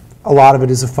 a lot of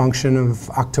it is a function of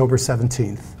October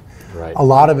 17th. A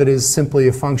lot of it is simply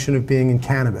a function of being in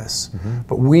cannabis.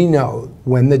 But we know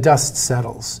when the dust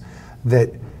settles that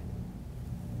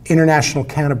international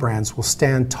Cannabrands will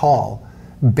stand tall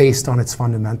based on its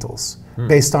fundamentals,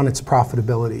 based on its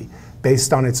profitability,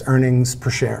 based on its earnings per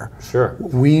share.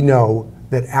 We know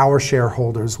that our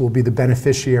shareholders will be the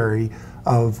beneficiary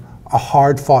of a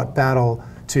hard-fought battle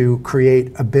to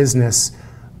create a business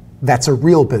that's a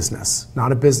real business,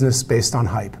 not a business based on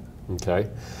hype. Okay.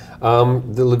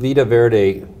 The La Vida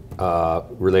Verde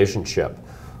relationship,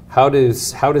 how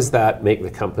does that make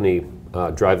the company,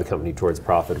 drive the company towards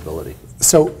profitability?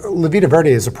 So La Vida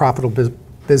Verde is a profitable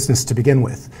business to begin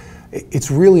with. It's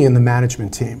really in the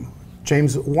management team.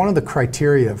 James, one of the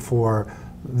criteria for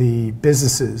the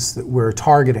businesses that we're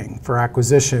targeting for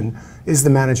acquisition is the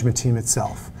management team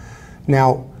itself.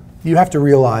 Now, you have to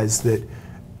realize that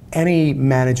any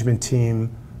management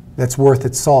team that's worth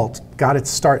its salt got its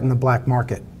start in the black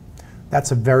market.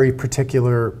 That's a very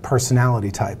particular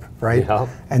personality type, right? Yeah.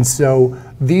 And so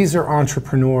these are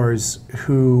entrepreneurs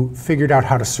who figured out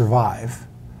how to survive,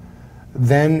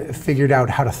 then figured out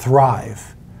how to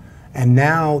thrive. And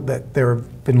now that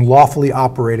they've been lawfully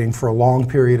operating for a long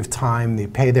period of time, they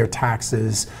pay their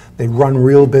taxes, they run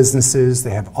real businesses,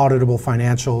 they have auditable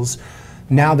financials,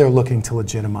 now they're looking to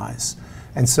legitimize.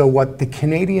 And so what the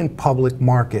Canadian public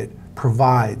market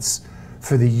provides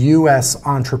for the US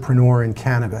entrepreneur in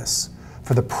cannabis,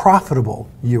 for the profitable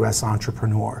US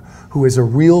entrepreneur who is a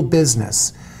real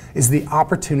business, is the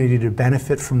opportunity to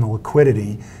benefit from the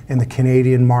liquidity in the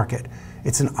Canadian market.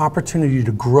 It's an opportunity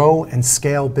to grow and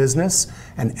scale business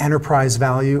and enterprise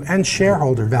value and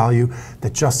shareholder value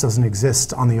that just doesn't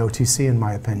exist on the OTC, in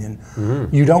my opinion.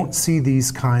 Mm-hmm. You don't see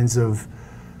these kinds of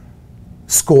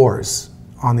scores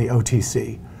on the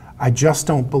OTC. I just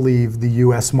don't believe the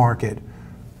US market,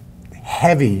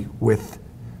 heavy with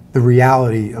the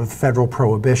reality of federal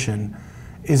prohibition,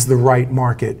 is the right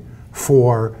market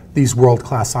for these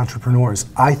world-class entrepreneurs.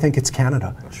 I think it's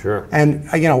Canada. Sure. And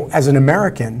you know, as an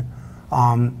American,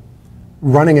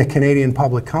 running a Canadian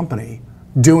public company,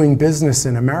 doing business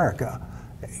in America,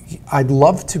 I'd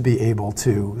love to be able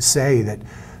to say that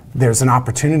there's an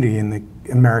opportunity in the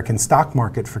American stock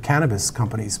market for cannabis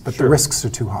companies, but sure, the risks are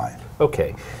too high.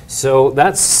 Okay, so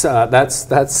that's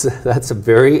a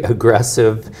very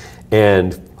aggressive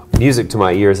and music to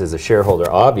my ears as a shareholder,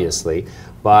 obviously,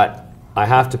 but I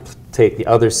have to take the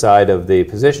other side of the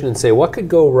position and say, what could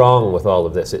go wrong with all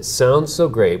of this? It sounds so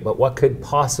great, but what could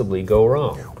possibly go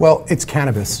wrong? Well, it's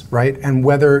cannabis, right? And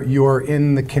whether you're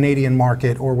in the Canadian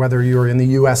market or whether you're in the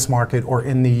US market or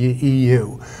in the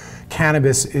EU,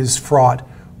 cannabis is fraught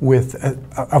with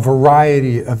a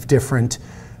variety of different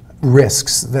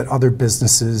risks that other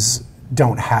businesses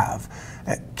don't have.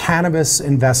 Cannabis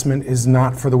investment is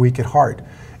not for the weak at heart.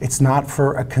 It's not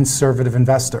for a conservative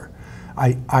investor.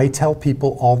 I tell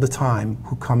people all the time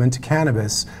who come into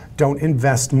cannabis, don't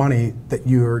invest money that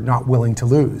you're not willing to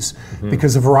lose,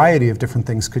 because a variety of different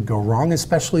things could go wrong,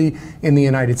 especially in the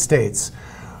United States.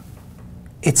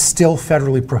 It's still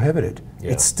federally prohibited.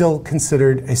 Yeah. It's still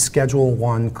considered a Schedule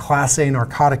I Class A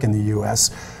narcotic in the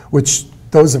US, which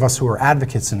those of us who are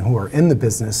advocates and who are in the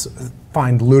business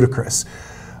find ludicrous.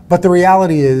 But the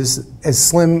reality is, as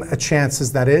slim a chance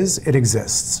as that is, it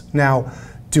exists. Now,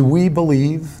 do we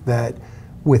believe that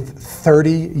with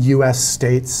 30 US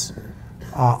states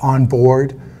on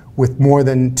board, with more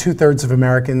than 2/3 of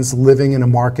Americans living in a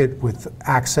market with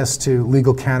access to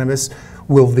legal cannabis,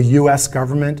 will the US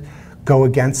government go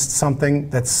against something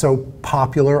that's so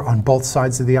popular on both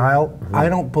sides of the aisle? I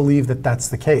don't believe that that's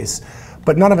the case.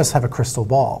 But none of us have a crystal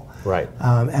ball. Right.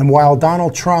 And while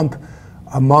Donald Trump,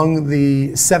 among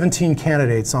the 17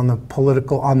 candidates on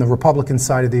the Republican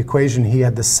side of the equation, he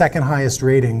had the second highest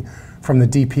rating from the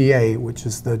DPA, which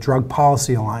is the Drug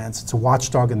Policy Alliance. It's a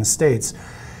watchdog in the states.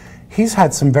 He's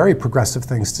had some very progressive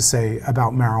things to say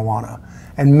about marijuana.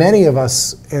 And many of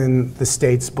us in the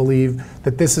states believe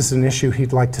that this is an issue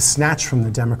he'd like to snatch from the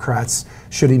Democrats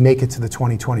should he make it to the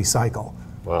 2020 cycle.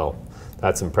 Wow,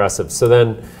 that's impressive. So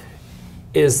then,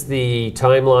 is the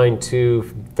timeline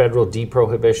to federal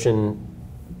deprohibition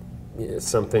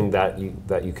something that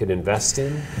you could invest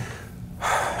in?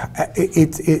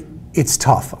 It's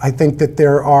tough. I think that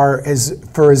there are,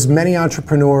 for as many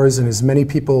entrepreneurs and as many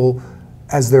people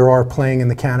as there are playing in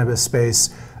the cannabis space,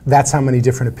 that's how many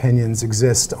different opinions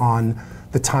exist on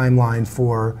the timeline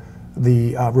for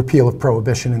the repeal of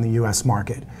prohibition in the US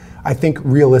market. I think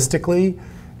realistically,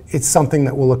 it's something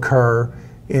that will occur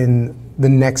in the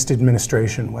next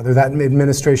administration, whether that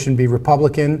administration be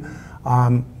Republican,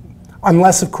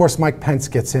 unless of course Mike Pence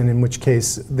gets in which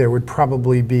case there would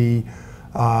probably be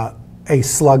a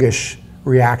sluggish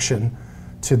reaction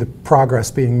to the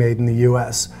progress being made in the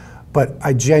US. But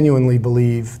I genuinely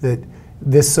believe that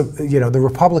this, the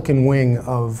Republican wing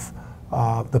of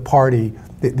the party,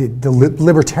 the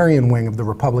libertarian wing of the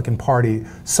Republican Party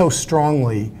so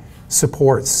strongly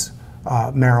supports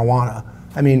marijuana.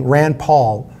 I mean, Rand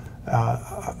Paul,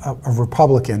 a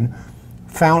Republican,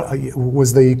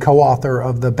 was the co-author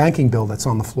of the banking bill that's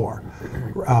on the floor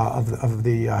of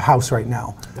the House right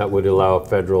now. That would allow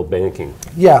federal banking.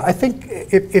 Yeah, I think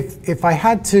if I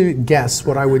had to guess,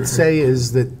 what I would say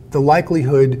is that the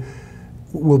likelihood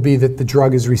will be that the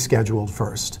drug is rescheduled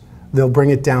first. They'll bring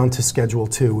it down to Schedule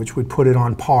 2, which would put it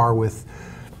on par with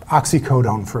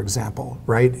oxycodone, for example,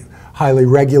 right? Highly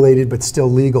regulated but still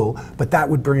legal, but that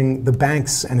would bring the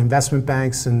banks and investment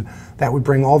banks, and that would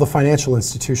bring all the financial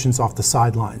institutions off the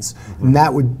sidelines. And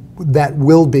that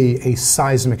will be a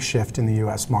seismic shift in the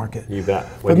U.S. market. You bet.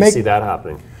 When do you see that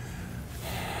happening?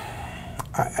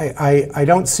 I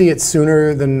don't see it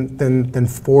sooner than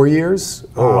 4 years.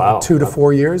 Oh, wow. 2 to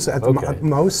 4 years at the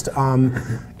most.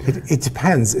 It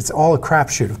depends. It's all a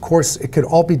crapshoot. Of course, it could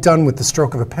all be done with the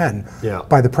stroke of a pen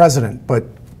by the president, but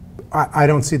I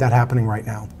don't see that happening right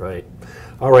now. Right.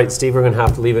 All right, Steve, we're going to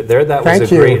have to leave it there. That was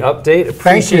Thank a you. great update.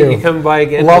 Appreciate you coming by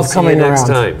again. Love we'll coming see you around. next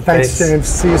time. Thanks, James.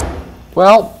 See you.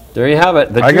 Well, there you have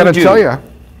it. The I got to JUJU. tell you.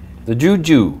 The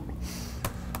JUJU.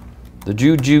 The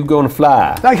JUJU going to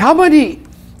fly. Like, how many,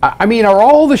 I mean, are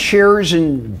all the shares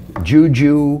in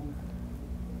JUJU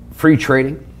free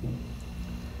trading?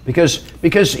 Because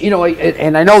you know,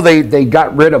 and I know they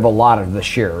got rid of a lot of the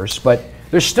shares, but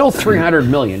there's still 300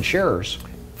 million shares.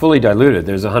 Fully diluted,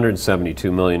 there's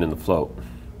 172 million in the float.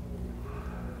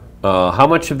 How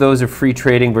much of those are free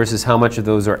trading versus how much of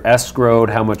those are escrowed?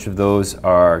 How much of those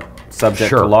are subject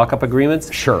to lockup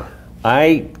agreements? Sure.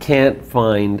 I can't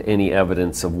find any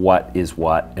evidence of what is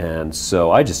what, and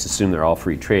so I just assume they're all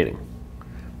free trading.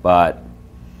 But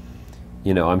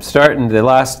you know, I'm starting the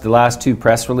last two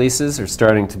press releases are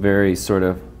starting to very sort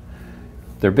of,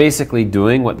 they're basically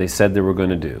doing what they said they were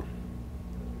going to do.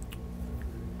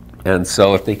 And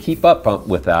so if they keep up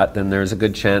with that, then there's a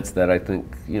good chance that I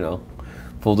think, you know,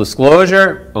 full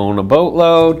disclosure, own a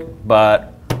boatload,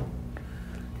 but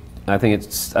I hope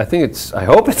it's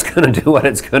going to do what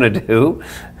it's going to do.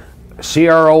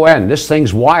 CRON, this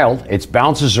thing's wild. It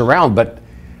bounces around, but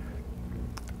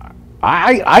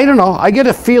I don't know. I get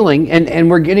a feeling, and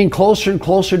we're getting closer and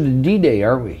closer to D-Day,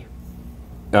 aren't we?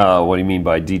 What do you mean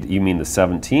by D? You mean the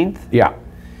 17th? Yeah.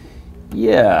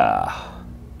 Yeah.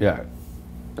 Yeah.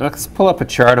 Let's pull up a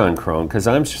chart on Chrome, because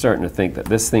I'm starting to think that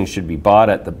this thing should be bought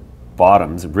at the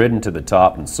bottoms, ridden to the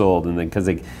top, and sold, and then because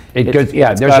there's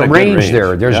a range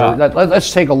there.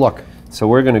 Let's take a look. So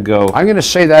we're going to go. I'm going to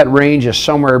say that range is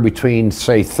somewhere between,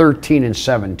 say, 13 and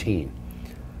 17.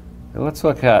 Now let's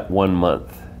look at 1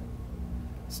 month.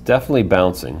 It's definitely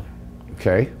bouncing.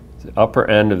 Okay. The upper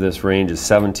end of this range is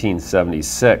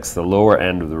 1776. The lower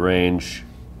end of the range,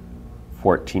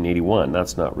 1481.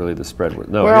 That's not really the spread.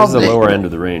 No, well, here's the lower end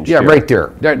of the range. Yeah, here. right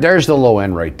there. There's the low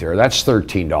end right there. That's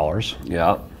 $13.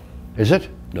 Yeah. Is it?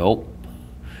 Nope.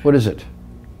 What is it?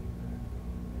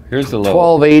 Here's the low.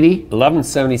 1280.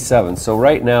 1177. So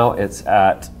right now it's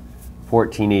at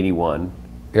 1481.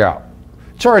 Yeah.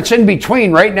 So it's in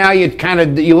between. Right now you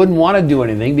wouldn't want to do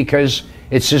anything because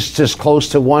it's just close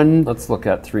to one. Let's look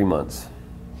at 3 months.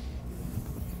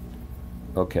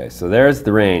 Okay, so there's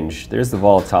the range. There's the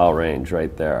volatile range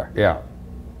right there. Yeah.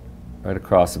 Right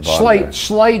across the bottom.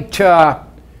 Slight. I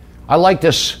like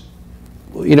this.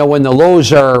 You know, when the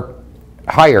lows are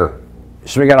higher.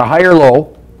 So we got a higher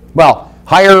low. Well,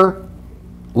 higher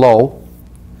low.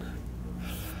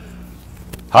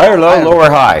 Higher low, lower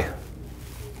high.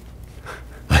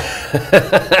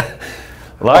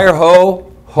 Liar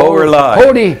ho, ho or lie.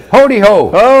 Hody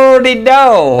ho. Hody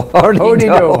do. Hody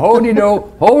do. Hody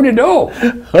do. Hody do.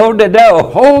 Hody do.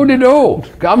 Hody do.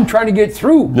 I'm trying to get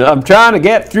through. I'm trying to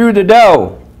get through the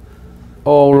dough.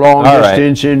 Oh, long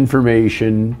distance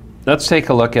information. Let's take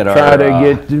a look at our. Try to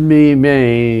get to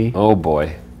me. Oh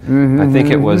boy. I think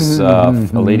it was a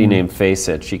lady named Faye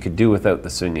said she could do without the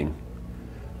singing.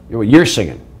 You're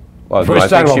singing. Well, no, I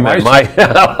think she meant my.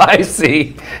 I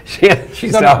see.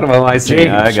 She's talking about my singing.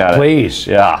 I got it. Please.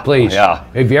 Yeah. Please. Yeah.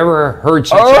 Have you ever heard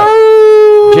such a...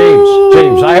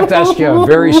 James, I have to ask you a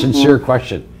very sincere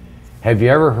question. Have you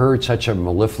ever heard such a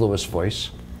mellifluous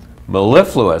voice?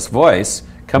 Mellifluous voice?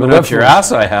 Coming up your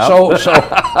ass, I have. So.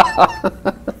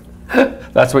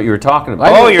 That's what you were talking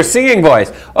about. Oh, your singing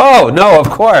voice. Oh, no, of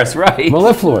course, right.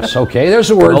 Mellifluous. Okay,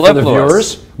 there's a word for the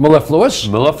viewers. Mellifluous.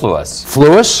 Mellifluous.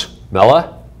 Fluous.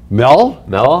 Mella. Mel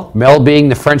being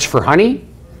the French for honey.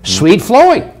 Sweet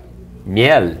flowing.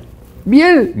 Miel.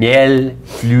 Flueux.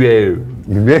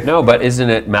 No, but isn't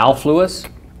it malfluous?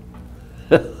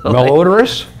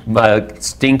 Malodorous?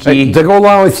 Stinky. To go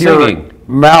along with singing.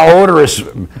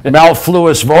 Your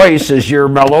malfluous voice is your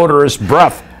malodorous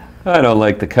breath. I don't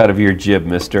like the cut of your jib,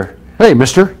 mister. Hey,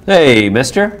 mister. Hey,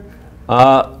 mister.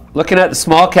 looking at the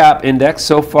small cap index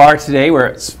so far today, we're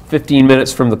at 15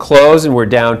 minutes from the close, and we're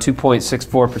down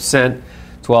 2.64%,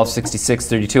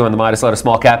 1266.32 on the Midas Letter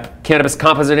small cap cannabis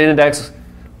composite index.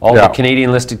 All the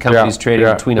Canadian listed companies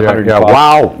traded between 100 and 5.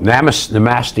 Wow,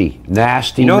 nasty.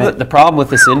 You know the problem with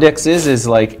this index is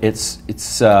like it's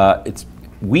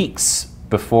weeks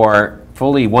before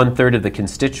fully 1/3 of the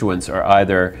constituents are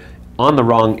either on the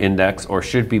wrong index or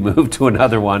should be moved to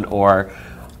another one, or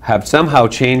have somehow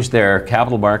changed their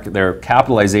their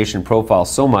capitalization profile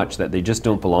so much that they just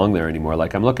don't belong there anymore.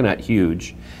 Like I'm looking at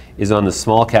Huge is on the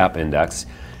small cap index.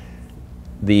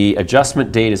 The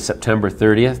adjustment date is September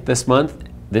 30th this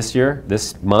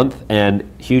month, and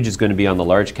Huge is going to be on the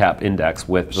large cap index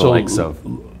with the likes of.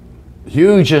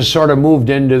 Huge has sort of moved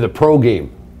into the pro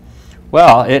game.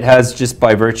 Well, it has, just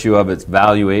by virtue of its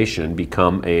valuation,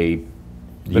 become a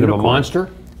bit of a monster.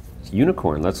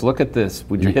 Unicorn. Let's look at this.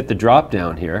 Would you hit the drop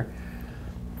down here?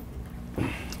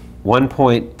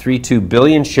 1.32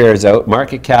 billion shares out,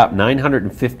 market cap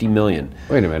 950 million.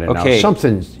 Wait a minute. Okay. Now,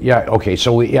 something. Yeah. Okay.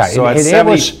 So So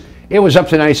it was up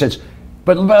to 90 cents.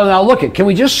 But now look at. Can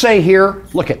we just say here?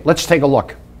 Let's take a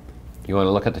look. You want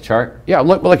to look at the chart? Yeah.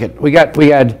 Look at. We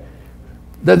had.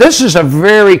 This is a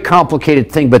very complicated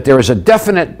thing, but there is a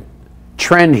definite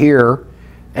trend here,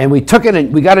 and we took it.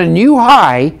 And we got a new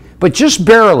high, but just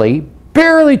barely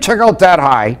took out that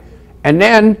high, and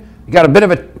then we got a bit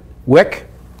of a wick,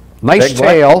 nice Big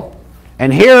tail, wick.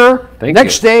 and here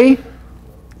next day,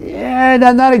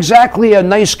 not exactly a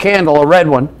nice candle, a red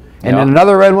one, and then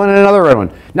another red one and another red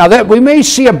one. Now that we may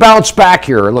see a bounce back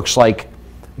here. It looks like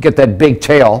get that big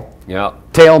tail. Yeah.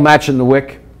 Tail matching the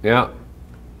wick. Yeah.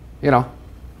 You know.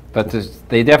 But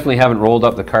they definitely haven't rolled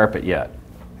up the carpet yet.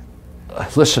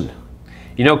 Listen.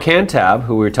 You know, Canntab,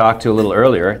 who we talked to a little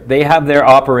earlier, they have their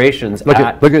operations look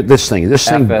at this thing. This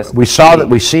thing FSD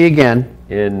we see again.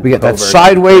 We get that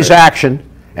sideways action,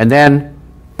 and then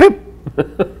beep,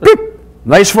 beep,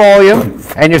 nice volume,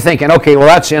 and you're thinking, okay, well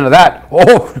that's the end of that.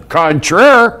 Oh,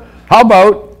 contraire. How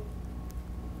about?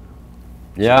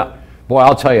 Yeah. Boy,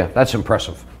 I'll tell you, that's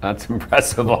impressive. That's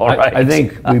impressive, all right. I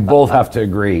think we both have to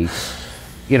agree.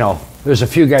 You know, there's a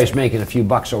few guys making a few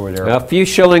bucks over there. A few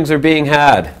shillings are being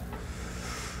had.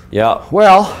 Yeah.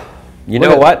 Well, you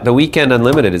know what? The Weekend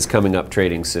Unlimited is coming up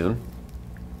trading soon.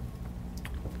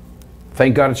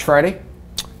 Thank God it's Friday.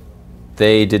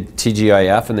 They did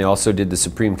TGIF, and they also did the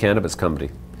Supreme Cannabis Company.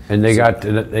 And they got,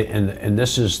 and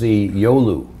this is the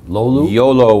YOLO.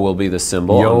 YOLO will be the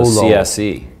symbol on the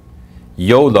CSE.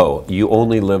 YOLO, you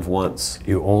only live once.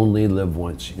 You only live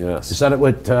once. Yes. Is that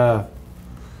what Mr.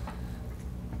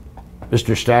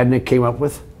 Stadnick came up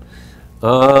with?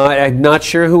 I'm not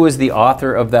sure who was the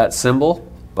author of that symbol,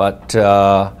 but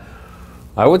I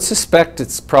would suspect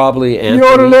it's probably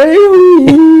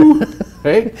Anthony.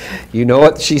 Hey, you know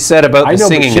what she said about the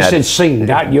singing? I know, but she said singing,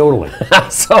 not yodeling.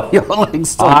 So yodeling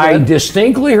still I good.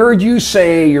 distinctly heard you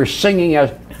say you're singing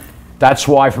as. That's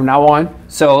why from now on.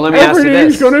 So let me ask you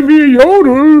this: everything's going to be a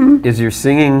yodel. Is your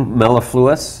singing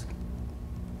mellifluous,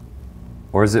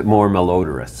 or is it more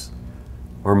malodorous,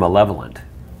 or malevolent,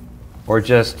 or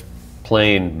just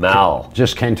plain mal?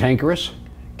 Just cantankerous.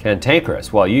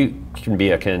 Cantankerous. Well, you can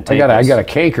be a cantankerous. I got a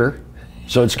canker,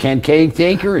 so it's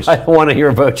cantankerous. I don't want to hear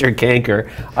about your canker.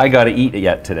 I got to eat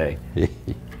yet today.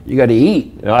 You got to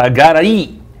eat. I got to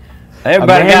eat.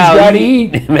 Everybody got to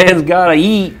eat. Man's got to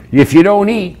eat. If you don't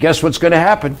eat, guess what's going to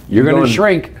happen? You're going to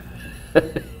shrink.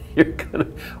 You're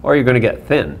going to get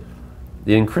thin.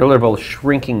 The incredible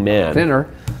shrinking man.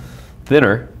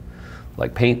 Thinner,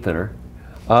 like paint thinner.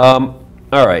 All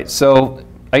right, so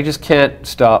I just can't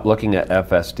stop looking at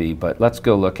FSD, but let's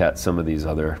go look at some of these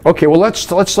other. Okay, well let's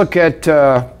look at.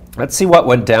 Let's see what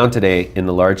went down today in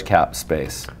the large cap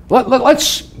space.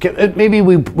 Let's maybe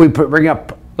we bring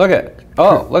up. Look at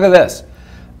this.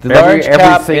 The large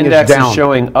cap index is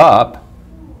showing up,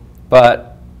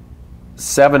 but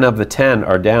 7 of the 10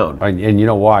 are down. And you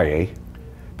know why, eh?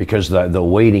 Because the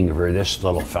weighting for this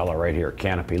little fella right here,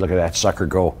 Canopy. Look at that sucker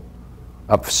go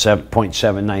up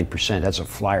 7.79%. That's a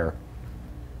flyer.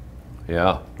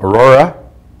 Yeah. Aurora.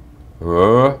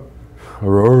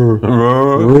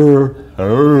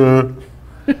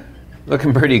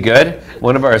 Looking pretty good.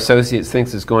 One of our associates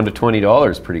thinks it's going to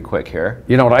 $20 pretty quick here.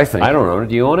 You know what I think? I don't own it.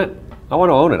 Do you own it? I want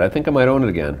to own it. I think I might own it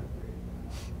again.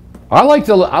 I like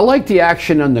the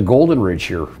action on the Golden Ridge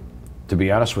here, to be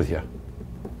honest with you.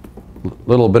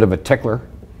 Little bit of a tickler.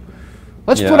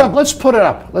 Let's put it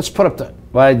up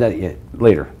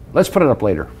later. Let's put it up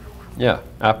later. Yeah,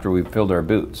 after we've filled our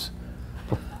boots.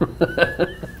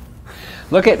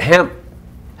 Look at hemp.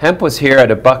 Hemp was here at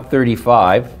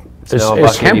 $1.35.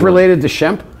 Is hemp related to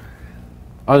Shemp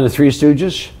on the Three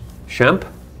Stooges? Shemp?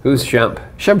 Who's Shemp?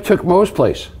 Shemp took Mo's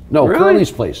place. No, Really?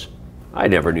 Curly's place. I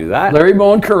never knew that. Larry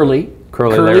Moe and Curly.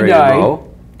 Curly, Curly Larry, and died.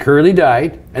 Moe. Curly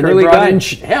died. And Curly they brought died? in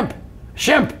Shemp.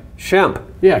 Shemp. Shemp.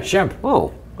 Yeah, Shemp.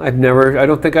 Oh, I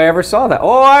don't think I ever saw that.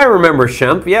 Oh, I remember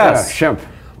Shemp, yes. Yeah, Shemp.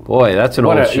 Boy, that's an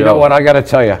old show. You know what, I got to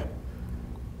tell you.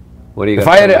 What do you If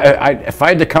got? I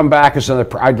had to come back as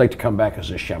another, I'd like to come back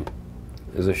as a Shemp.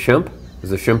 Is a Shemp?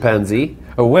 Is a chimpanzee?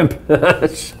 A wimp. a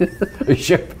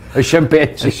chimpanzee. A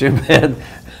chimpanzee.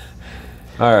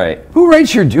 All right. Who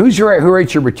writes your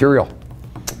material?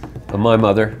 My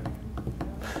mother.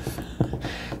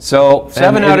 So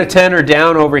 7 out of 10 are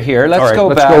down over here. Let's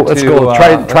go back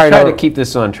to. Try to keep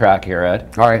this on track here,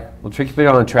 Ed. All right. We'll keep it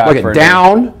on track. Okay,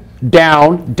 down,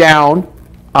 down, down,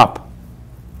 up.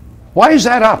 Why is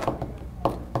that up?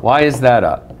 Why is that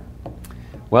up?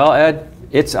 Well, Ed,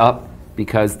 it's up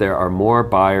because there are more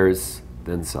buyers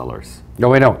than sellers. No,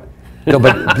 we don't. No,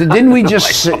 but didn't we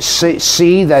just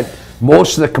see that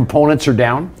most of the components are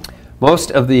down?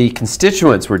 Most of the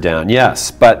constituents were down,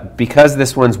 yes, but because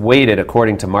this one's weighted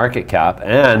according to market cap,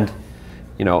 and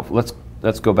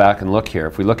let's go back and look here.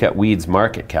 If we look at weed's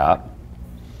market cap,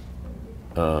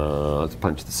 let's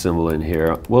punch the symbol in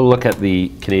here. We'll look at the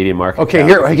Canadian market cap.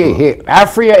 Here.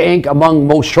 Afria Inc. among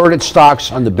most shorted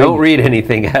stocks on the big. Don't read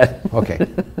anything, Ed. Okay.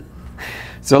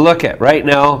 So look at right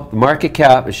now, the market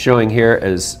cap is showing here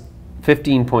as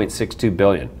 15.62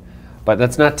 billion. But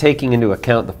that's not taking into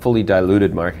account the fully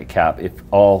diluted market cap if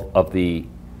all of the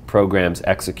programs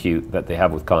execute that they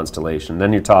have with Constellation.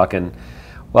 Then you're talking,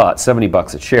 well, at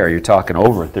 $70 a share, you're talking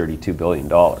over $32 billion.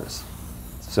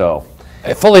 So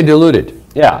fully diluted.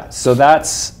 Yeah, so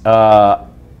that's,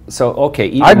 okay,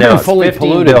 even I've now been fully it's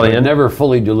 15 polluted, billion. but never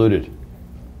fully diluted.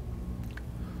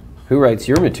 Who writes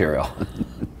your material?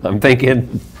 I'm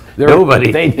thinking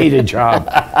nobody. They need a job.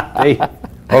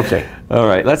 Okay. All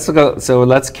right, let's go. So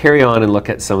let's carry on and look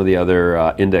at some of the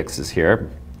other indexes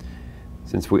here.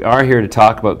 Since we are here to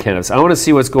talk about cannabis, I want to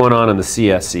see what's going on in the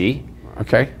CSE.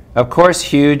 Okay. Of course,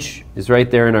 Huge is right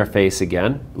there in our face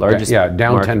again. Largest, down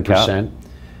market 10%. cap.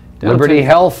 Liberty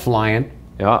Health flying.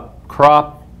 Yeah,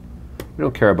 Crop. We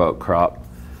don't care about Crop.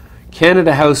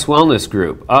 Canada House Wellness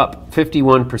Group up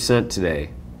 51%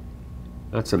 today.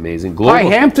 That's amazing. High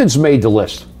Hampton's made the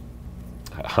list.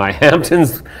 High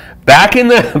Hampton's back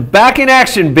in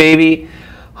action, baby.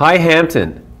 High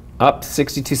Hampton up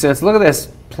 62 cents. Look at this.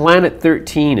 Planet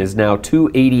 13 is now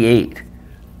 288.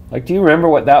 Like, do you remember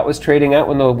what that was trading at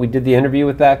when we did the interview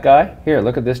with that guy? Here,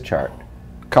 look at this chart.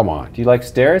 Come on. Do you like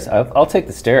stairs? I'll take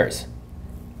the stairs.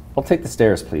 I'll take the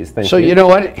stairs, please. Thank you. So you know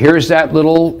what? Here's that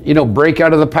little, break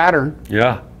out of the pattern.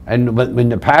 Yeah. And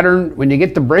when you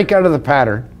get the break out of the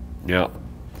pattern. Yeah.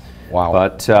 Wow.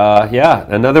 But yeah,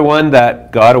 another one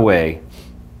that got away.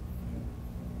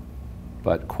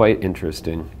 But quite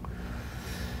interesting.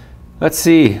 Let's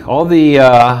see. All the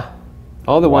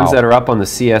ones that are up on the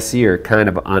CSE are kind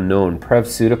of unknown.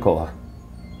 Prevceutical.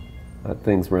 That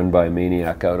thing's run by a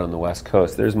maniac out on the West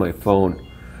Coast. There's my phone.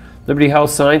 Liberty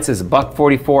Health Sciences,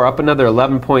 $1.44, up another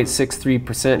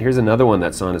 11.63%. Here's another one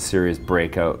that's on a serious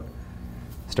breakout.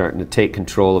 Starting to take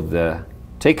control of the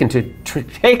taking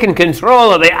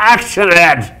control of the action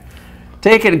edge.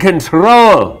 Taking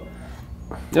control.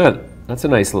 Good. That's a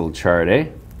nice little chart, eh?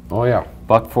 Oh yeah.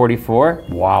 $1.44.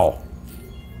 Wow.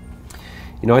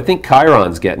 I think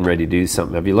Chiron's getting ready to do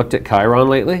something. Have you looked at Chiron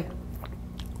lately?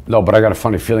 No, but I got a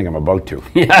funny feeling I'm about to.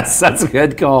 Yes, that's a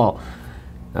good call.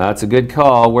 That's a good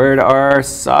call. Where'd our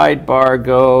sidebar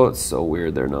go? It's so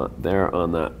weird they're not there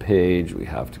on that page. We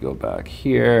have to go back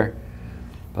here.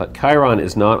 But Chiron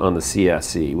is not on the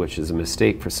CSE, which is a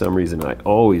mistake for some reason I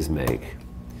always make.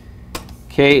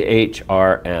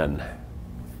 KHRN.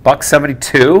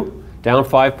 $1.72, down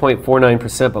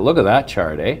 5.49%. But look at that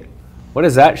chart, eh? What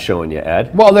is that showing you,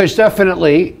 Ed? Well, there's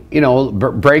definitely,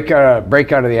 break out of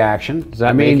the action. Is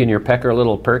that making your pecker a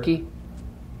little perky?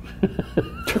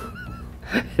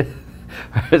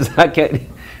 Is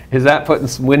that putting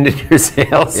some wind in your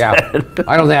sails? Yeah.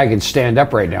 I don't think I can stand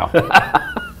up right now.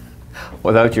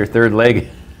 Without your third leg.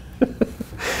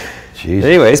 Jeez.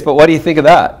 Anyways, but what do you think of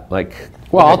that?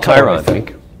 Well, I'll tell you what I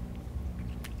think.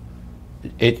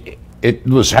 It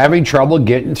was having trouble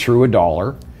getting through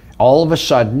 $1. All of a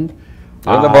sudden,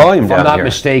 look at the volume if I'm down not here.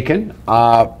 mistaken.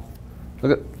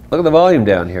 Look at the volume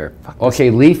down here. Okay,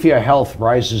 Leafia Health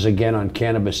rises again on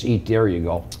cannabis. Eat. There you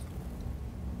go.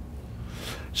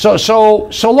 So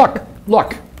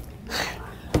look.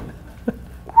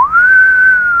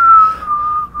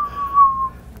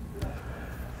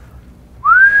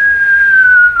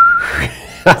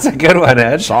 That's a good one,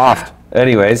 Ed. Soft.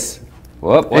 Anyways,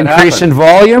 what Increase happened? in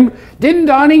volume. Didn't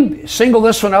Donnie single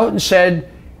this one out and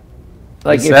said,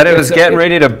 Like said it was getting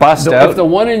ready to bust out. If the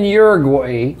one in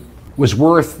Uruguay was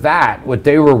worth that, what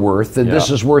they were worth, then this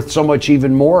is worth so much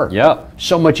even more. Yep.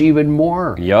 So much even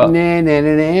more. Yep.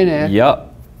 Nah. Yep.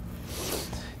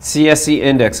 CSE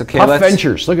index. Okay, Puff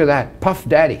Ventures. Look at that. Puff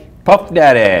Daddy. Puff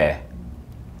Daddy.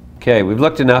 Okay, we've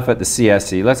looked enough at the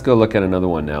CSE. Let's go look at another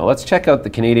one now. Let's check out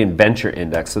the Canadian Venture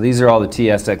Index. So these are all the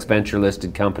TSX Venture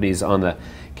listed companies on the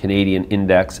Canadian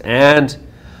Index. And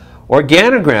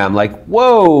Organogram, like,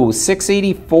 whoa,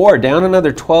 684, down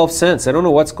another 12 cents. I don't know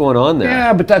what's going on there.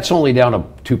 Yeah, but that's only down to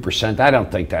 2%. I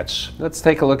don't think that's... Let's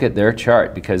take a look at their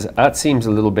chart, because that seems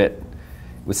a little bit...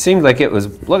 It seemed like it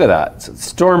was, look at that, it's a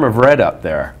storm of red up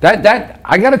there. That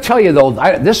I got to tell you, though,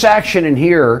 this action in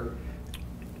here,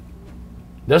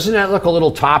 doesn't that look a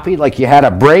little toppy? Like you had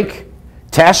a break,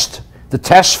 test, the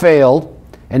test failed,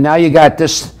 and now you got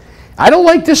this. I don't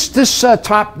like this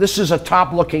top. This is a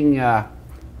top-looking...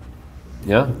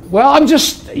 Yeah? Well, I'm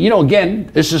just, again,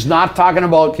 this is not talking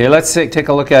about... Okay, let's take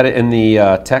a look at it in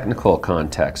the technical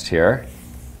context here,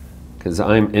 because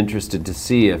I'm interested to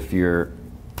see if your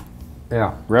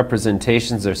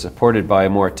representations are supported by a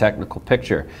more technical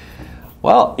picture.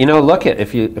 Well, look at,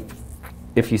 if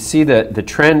you see the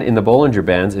trend in the Bollinger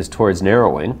Bands is towards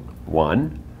narrowing,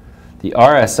 1. The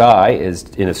RSI is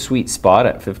in a sweet spot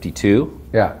at 52.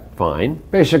 Yeah. Fine.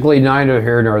 Basically neither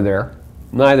here nor there.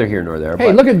 Neither here nor there. Hey,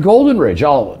 but look at Golden Ridge,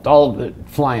 all of it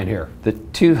flying here. the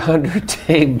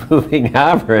 200-day moving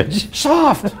average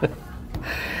Soft.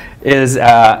 is,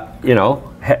 You know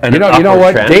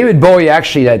what? Trend. David Bowie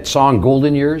actually, that song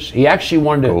Golden Years, he actually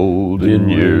wanted to... Golden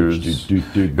years.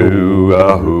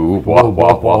 Ooh, wah,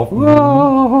 wah,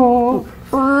 wah.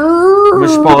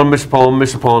 Miss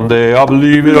Pond, day, I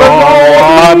believe it all.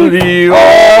 I believe all.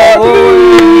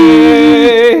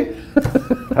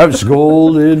 That's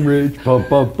Golden Ridge. Cold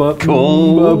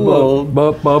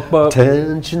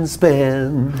tension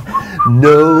span.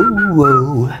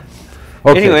 No.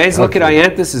 Okay, Anyways, look at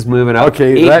Ianthus is moving up.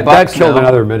 Okay, that killed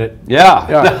another minute.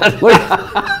 Yeah.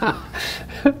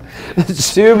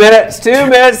 It's 2 minutes. 2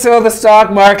 minutes till the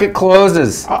stock market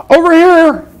closes. over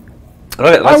here.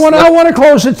 Right, I want to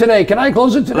close it today. Can I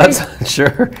close it today?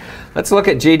 Sure. Let's look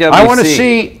at JWC. I want to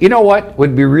see, you know what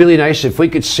would be really nice if we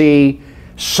could see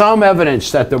some evidence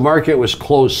that the market was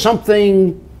closed,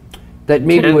 something that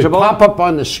maybe Tangible? would pop up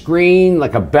on the screen,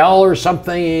 like a bell or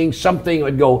something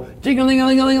would go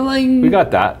ding-a-ling-a-ling-a-ling-a-ling. We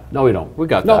got that. No, we don't. We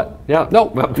got no. that. Yeah. No,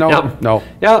 Well, no, yeah. no.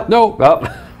 Yeah. No. Well,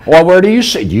 Well, where do you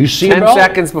see? Do you see a 10 bell?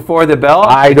 seconds before the bell,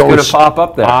 I don't it's going to pop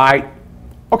up there.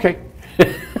 Okay.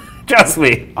 Trust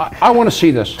me. I want to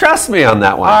see this. Trust me on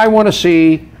that one. I want to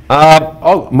see.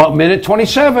 Minute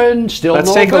 27. Still Let's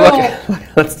no take bell. a look.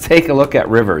 Let's take a look at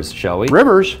Rivers, shall we?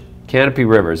 Rivers. Canopy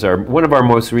Rivers are one of our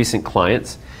most recent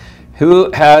clients, who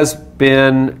has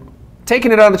been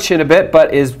taking it on the chin a bit,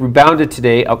 but is rebounded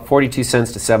today, up 42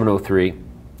 cents to 703.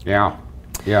 Yeah.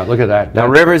 Yeah, look at that. Now,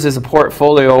 Rivers is a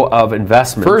portfolio of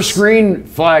investments. First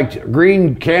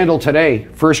green candle today.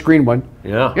 First green one.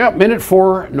 Yeah. Yeah, minute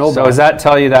 4, no So bell. does that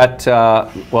tell you that?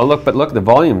 Well, look, the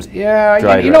volumes. Yeah,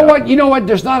 dried you know right what? up. You know what?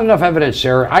 There's not enough evidence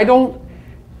there. I don't.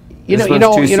 This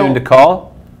one's too soon to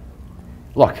call.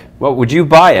 Look. Well, would you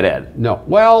buy it, Ed? No.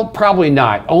 Well, probably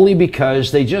not. Only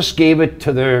because they just gave it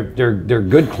to their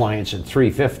good clients at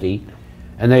 $3.50,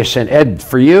 and they said, Ed,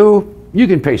 for you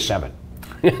can pay $7.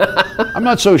 I'm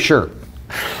not so sure.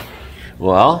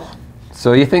 Well,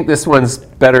 so you think this one's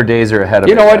better days are ahead of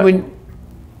it? You know what? When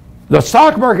the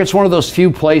stock market's one of those few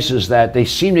places that they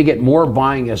seem to get more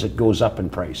buying as it goes up in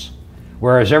price,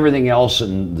 whereas everything else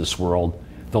in this world,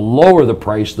 the lower the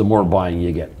price, the more buying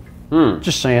you get.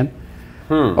 Just saying.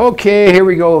 Okay, here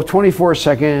we go. 24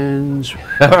 seconds.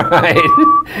 All right.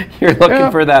 You're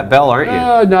looking for that bell, aren't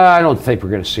you? No, I don't think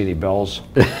we're going to see any bells.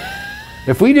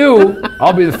 If we do,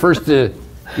 I'll be the first to,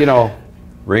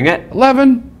 Ring it.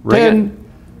 11, Ring 10,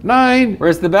 9,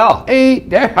 Where's the bell? 8.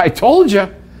 Yeah, I told you.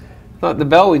 Not the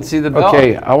bell. We'd see the bell.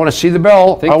 Okay, I want to see the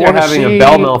bell. I think they're having a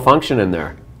bell malfunction in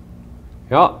there.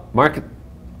 Yeah, market.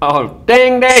 Oh,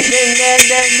 ding, ding, ding, ding,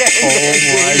 ding, ding.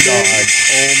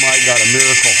 Oh my God, a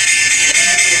miracle.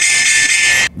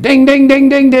 Ding, ding, ding,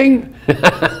 ding, ding.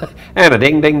 And a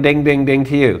ding, ding, ding, ding, ding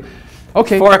to you.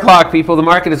 Okay. 4 o'clock, people. The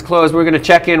market is closed. We're going to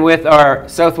check in with our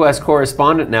Southwest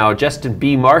correspondent now, Justin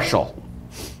B. Marshall.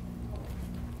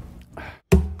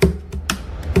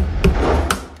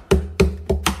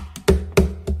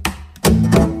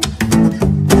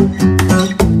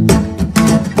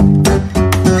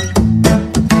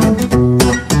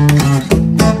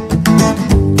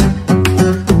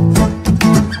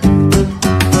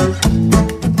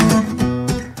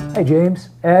 Hi, James,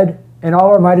 Ed, and all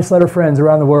our Midas Letter friends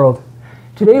around the world.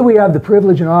 Today we have the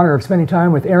privilege and honor of spending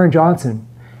time with Aaron Johnson.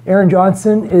 Aaron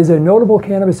Johnson is a notable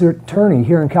cannabis attorney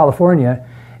here in California,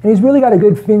 and he's really got a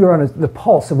good finger on the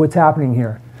pulse of what's happening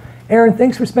here. Aaron,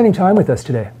 thanks for spending time with us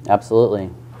today. Absolutely.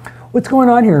 What's going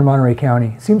on here in Monterey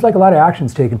County? Seems like a lot of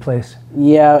action's taking place.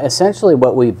 Yeah, essentially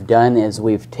what we've done is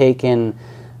we've taken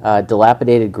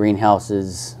dilapidated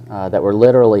greenhouses that were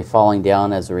literally falling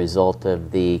down as a result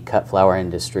of the cut flower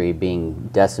industry being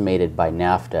decimated by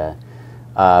NAFTA,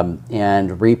 and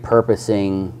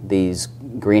repurposing these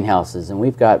greenhouses. And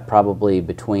we've got probably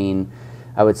between,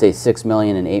 I would say, 6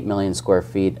 million and 8 million square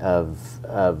feet of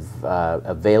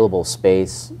available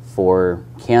space for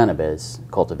cannabis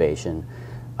cultivation.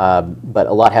 But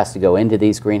a lot has to go into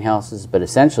these greenhouses. But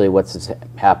essentially what's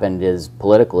happened is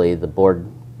politically the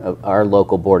board, our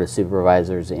local board of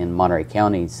supervisors in Monterey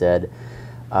County said,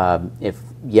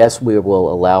 yes, we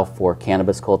will allow for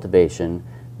cannabis cultivation,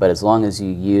 but as long as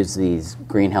you use these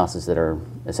greenhouses that are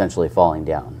essentially falling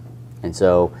down. And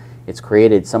so it's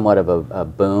created somewhat of a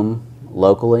boom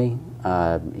locally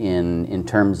in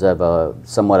terms of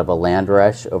somewhat of a land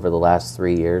rush over the last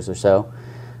 3 years or so.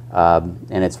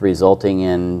 And it's resulting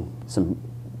in some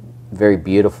very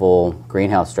beautiful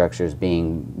greenhouse structures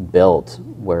being built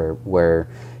where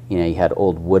you had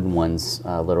old wooden ones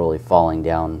literally falling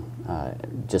down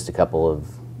just a couple of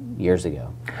years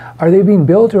ago. Are they being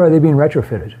built or are they being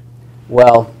retrofitted?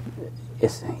 Well,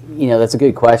 that's a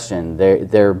good question.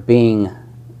 They're being,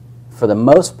 for the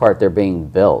most part, they're being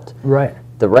built. Right.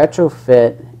 The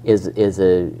retrofit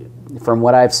from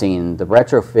what I've seen, the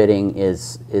retrofitting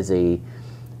is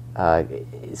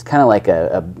kind of like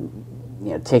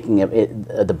taking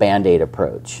the Band-Aid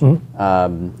approach.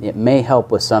 Mm-hmm. It may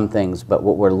help with some things, but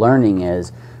what we're learning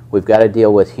is we've got to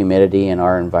deal with humidity in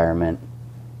our environment.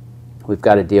 We've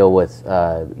got to deal with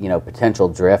potential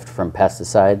drift from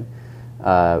pesticide,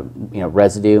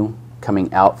 residue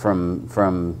coming out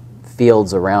from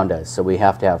fields around us. So we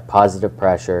have to have positive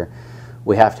pressure.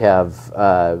 We have to have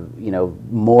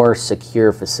more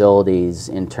secure facilities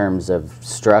in terms of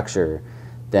structure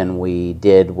than we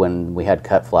did when we had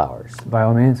cut flowers. By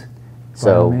all means.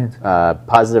 So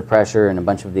positive pressure and a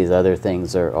bunch of these other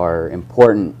things are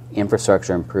important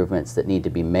infrastructure improvements that need to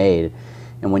be made.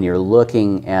 And when you're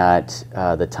looking at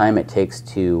the time it takes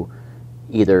to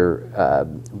either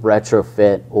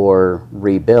retrofit or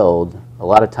rebuild, a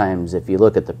lot of times if you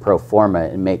look at the pro forma,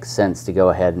 it makes sense to go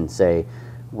ahead and say,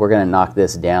 we're going to knock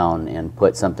this down and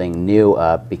put something new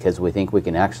up because we think we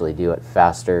can actually do it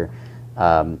faster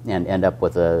and end up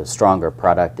with a stronger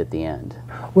product at the end.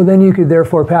 Well, then you could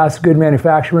therefore pass good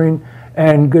manufacturing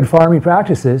and good farming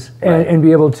practices and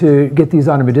be able to get these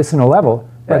on a medicinal level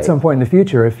at some point in the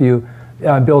future if you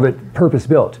build it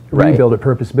purpose-built, rebuild it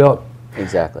purpose-built.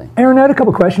 Exactly. Aaron, I had a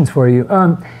couple questions for you.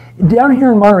 Down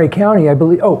here in Monterey County, I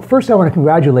believe, first I want to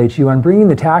congratulate you on bringing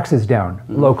the taxes down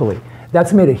locally.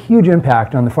 That's made a huge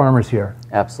impact on the farmers here.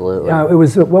 Absolutely.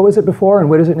 What was it before and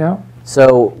what is it now?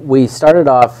 So we started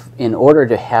off, in order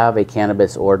to have a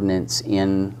cannabis ordinance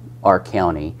in our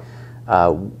county,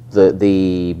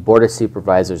 the Board of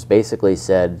Supervisors basically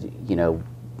said,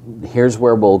 here's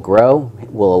where we'll grow,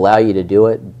 we'll allow you to do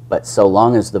it, but so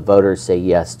long as the voters say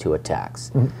yes to a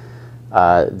tax.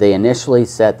 Mm-hmm. They initially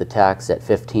set the tax at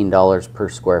 $15 per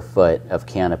square foot of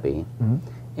canopy. Mm-hmm.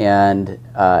 And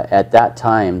at that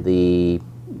time, the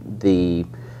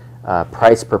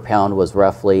price per pound was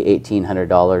roughly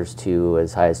 $1,800 to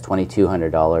as high as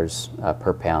 $2,200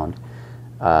 per pound,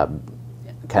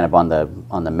 kind of on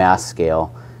the mass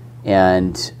scale,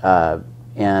 and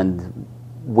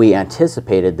we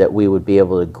anticipated that we would be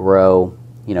able to grow,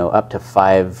 up to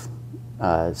 5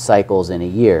 cycles in a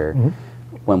year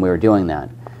when we were doing that.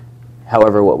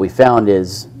 However, what we found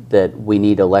is that we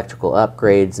need electrical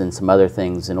upgrades and some other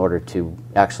things in order to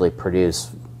actually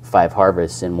produce 5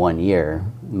 harvests in 1 year,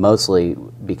 mostly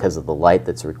because of the light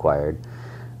that's required.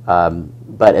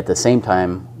 But at the same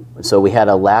time, so we had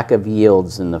a lack of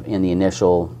yields in the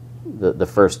initial, the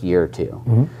first year or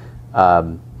two,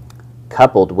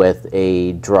 coupled with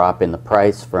a drop in the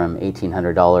price from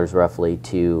 $1,800 roughly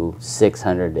to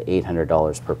 $600 to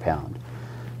 $800 per pound.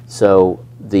 So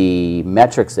the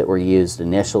metrics that were used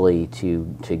initially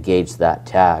to gauge that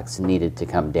tax needed to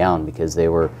come down because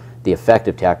the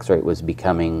effective tax rate was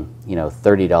becoming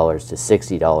 $30 to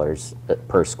 $60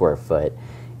 per square foot,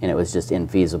 and it was just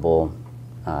infeasible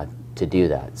to do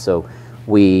that. So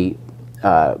we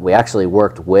actually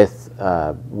worked with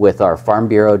our Farm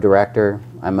Bureau director.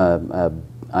 I'm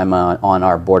on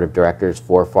our board of directors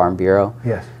for Farm Bureau.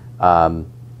 Yes.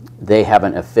 They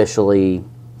haven't officially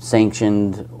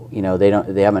sanctioned.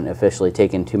 They haven't officially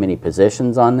taken too many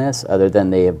positions on this, other than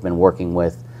they have been working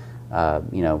with,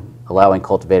 a allowing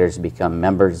cultivators to become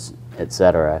members,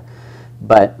 etc.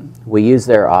 But we use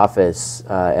their office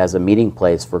as a meeting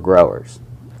place for growers.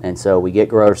 And so we get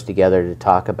growers together to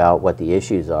talk about what the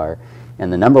issues are.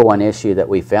 And the number one issue that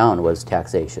we found was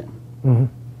taxation. Mm-hmm.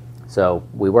 So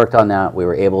we worked on that. We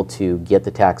were able to get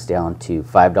the tax down to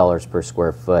 $5 per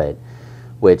square foot,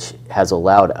 which has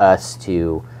allowed us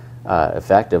to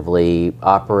effectively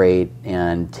operate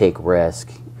and take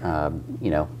risk, you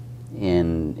know,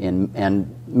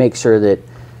 and make sure that,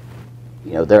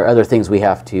 you know, there are other things we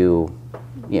have to,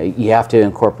 you know, you have to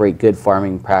incorporate good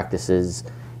farming practices,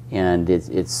 and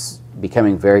it's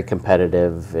becoming very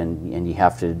competitive, and you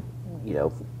have to, you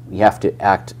know, you have to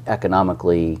act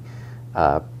economically,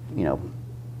 you know,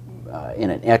 in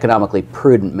an economically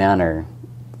prudent manner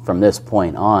from this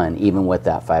point on, even with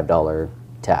that $5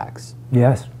 tax.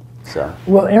 Yes. So.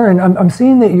 Well, Aaron, I'm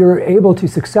seeing that you're able to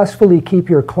successfully keep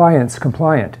your clients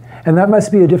compliant, and that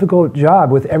must be a difficult job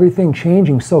with everything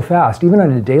changing so fast, even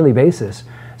on a daily basis.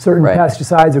 Certain Right.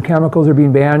 pesticides or chemicals are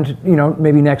being banned, you know,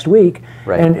 maybe next week,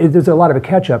 Right. and there's a lot of a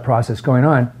catch-up process going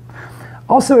on.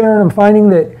 Also, Aaron, I'm finding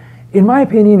that, in my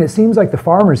opinion, it seems like the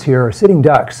farmers here are sitting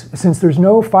ducks, since there's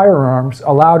no firearms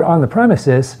allowed on the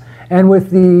premises, and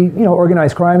with the, you know,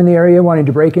 organized crime in the area wanting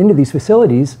to break into these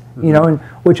facilities, you know, and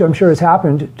which I'm sure has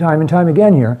happened time and time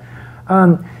again here.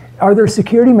 Are there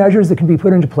security measures that can be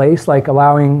put into place, like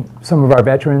allowing some of our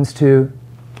veterans to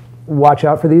watch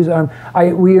out for these?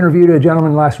 We interviewed a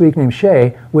gentleman last week named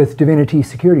Shay with Divinity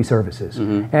Security Services,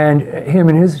 and him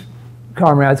and his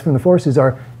comrades from the forces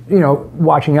are, you know,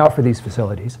 watching out for these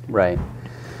facilities. Right.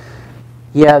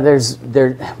 Yeah,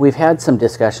 we've had some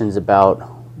discussions about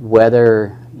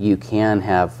whether you can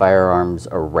have firearms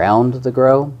around the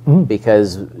grow,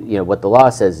 because, you know, what the law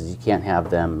says is you can't have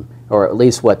them, or at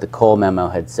least what the Cole memo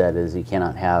had said is you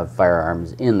cannot have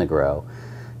firearms in the grow.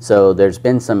 So there's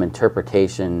been some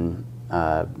interpretation,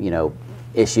 you know,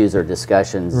 issues or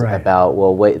discussions about,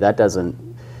 well, wait, that doesn't,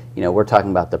 you know, we're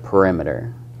talking about the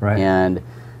perimeter. Right. And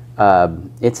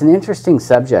it's an interesting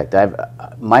subject.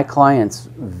 My clients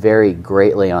vary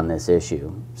greatly on this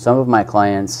issue. Some of my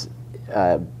clients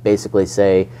basically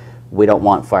say, we don't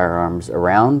want firearms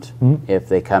around. If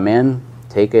they come in,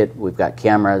 take it. We've got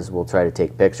cameras. We'll try to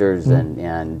take pictures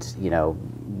and you know,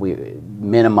 we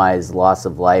minimize loss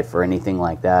of life or anything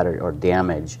like that, or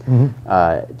damage to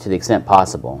the extent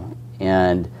possible.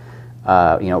 And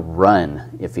you know,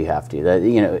 run if you have to. That,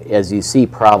 you know, as you see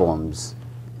problems,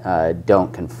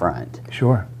 don't confront.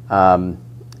 Sure. And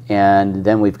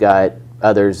then we've got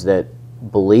others that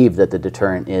believe that the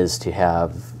deterrent is to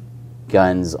have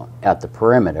guns at the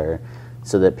perimeter,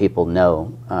 so that people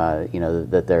know, you know,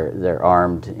 that they're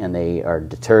armed and they are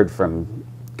deterred from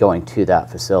going to that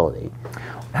facility.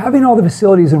 Having all the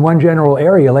facilities in one general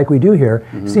area like we do here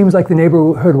seems like the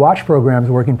neighborhood watch program is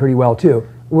working pretty well too,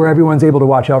 where everyone's able to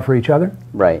watch out for each other.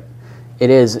 Right. It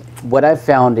is. What I've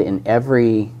found in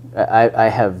every, I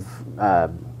have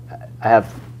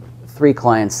 3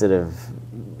 clients that have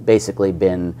basically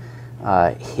been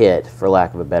hit, for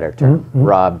lack of a better term,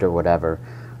 robbed or whatever.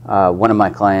 One of my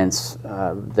clients,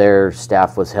 their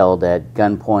staff was held at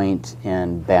gunpoint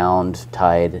and bound,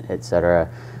 tied, etc.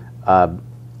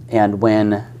 And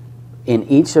when, in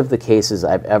each of the cases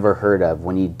I've ever heard of,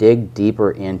 when you dig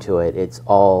deeper into it, it's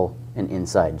all an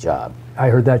inside job. I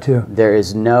heard that too. There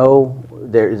is no,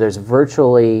 there's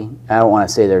virtually, I don't want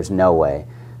to say there's no way.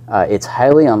 It's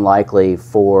highly unlikely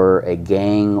for a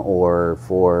gang or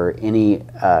for any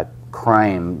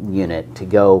crime unit to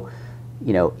go,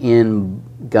 you know, in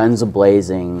guns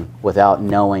a-blazing without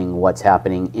knowing what's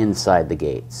happening inside the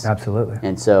gates. Absolutely.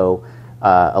 And so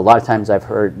a lot of times I've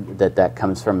heard that that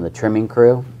comes from the trimming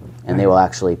crew, and they will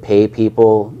actually pay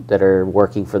people that are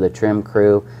working for the trim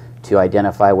crew to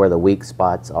identify where the weak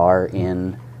spots are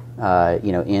in,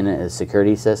 you know, in a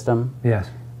security system. Yes.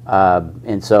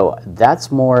 And so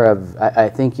that's more of, I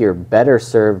think you're better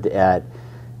served at,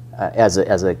 as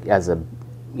a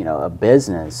you know, a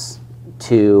business,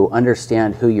 to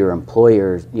understand who your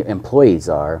employees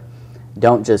are.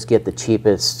 Don't just get the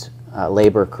cheapest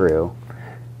labor crew.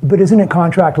 But isn't it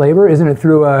contract labor? Isn't it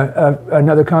through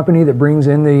another company that brings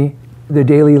in the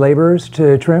daily laborers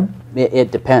to trim?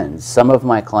 It depends. Some of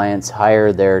my clients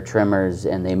hire their trimmers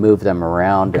and they move them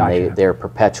around, and they're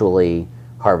perpetually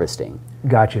harvesting.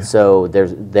 Gotcha. So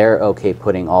they're okay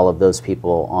putting all of those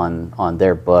people on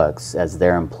their books as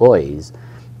their employees,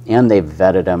 and they've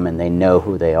vetted them and they know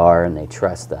who they are and they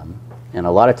trust them. And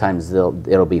a lot of times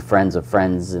it'll be friends of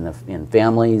friends and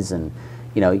families, and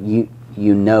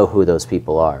you know who those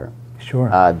people are.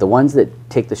 Sure. The ones that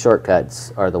take the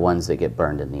shortcuts are the ones that get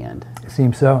burned in the end. It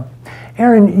seems so.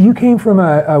 Aaron, you came from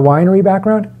a winery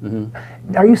background.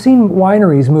 Are you seeing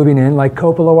wineries moving in, like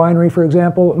Coppola Winery, for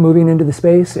example, moving into the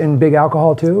space, and big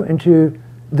alcohol too, into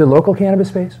the local cannabis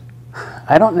space?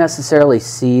 I don't necessarily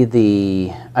see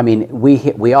the. I mean,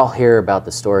 we all hear about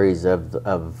the stories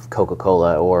of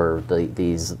Coca-Cola or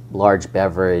these large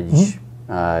beverage,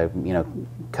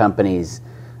 companies.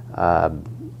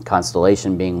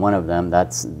 Constellation being one of them.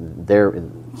 They're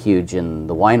huge in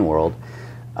the wine world.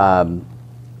 I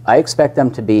expect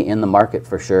them to be in the market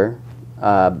for sure.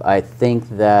 I think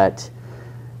that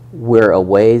we're a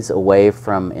ways away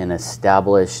from an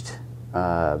established,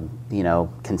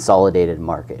 consolidated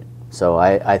market. So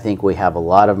I think we have a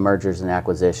lot of mergers and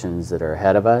acquisitions that are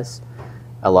ahead of us,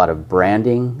 a lot of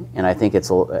branding, and I think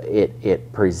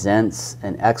it presents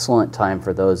an excellent time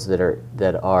for those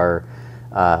that are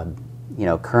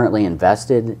currently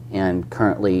invested and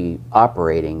currently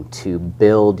operating to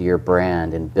build your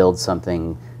brand and build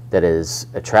something that is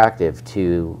attractive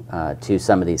to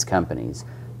some of these companies.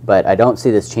 But I don't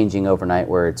see this changing overnight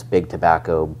where it's big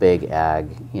tobacco, big ag,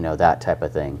 that type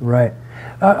of thing. Right.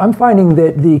 I'm finding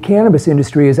that the cannabis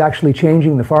industry is actually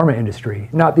changing the pharma industry,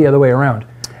 not the other way around.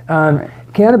 Right.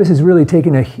 Cannabis is really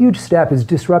taking a huge step, is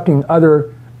disrupting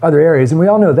other areas, and we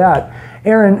all know that.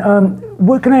 Aaron,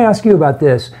 what can I ask you about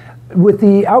this? With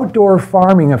the outdoor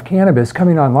farming of cannabis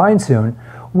coming online soon,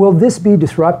 will this be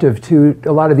disruptive to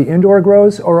a lot of the indoor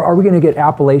grows, or are we going to get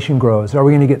appellation grows? Are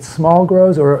we going to get small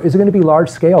grows, or is it going to be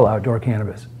large-scale outdoor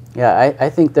cannabis? Yeah, I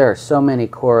think there are so many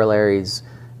corollaries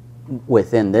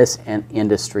within this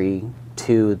industry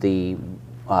to the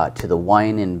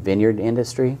wine and vineyard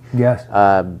industry. Yes.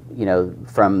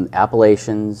 From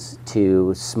appellations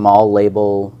to small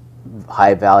label,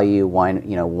 high-value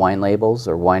wine labels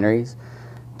or wineries,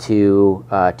 to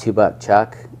 $2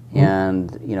 Chuck,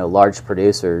 and large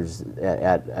producers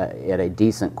at a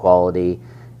decent quality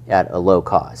at a low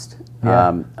cost.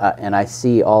 Yeah. And I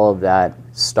see all of that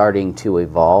starting to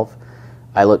evolve.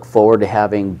 I look forward to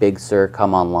having Big Sur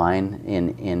come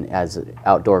online as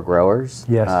outdoor growers.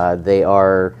 Yes. They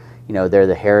are, they're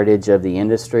the heritage of the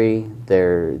industry.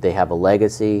 They have a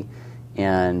legacy,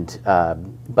 and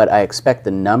but I expect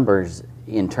the numbers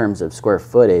in terms of square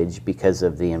footage, because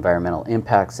of the environmental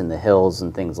impacts in the hills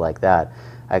and things like that,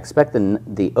 I expect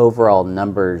the overall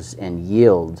numbers and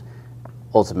yield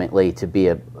ultimately to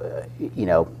be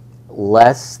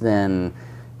less than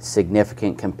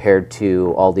significant compared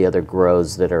to all the other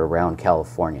grows that are around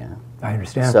California. I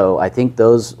understand. So I think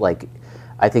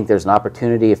I think there's an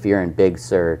opportunity if you're in Big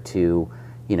Sur to,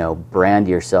 brand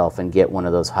yourself and get one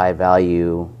of those high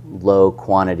value, low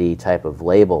quantity type of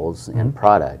labels and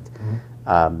product.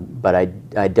 But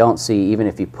I don't see, even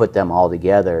if you put them all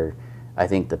together, I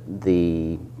think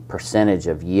the percentage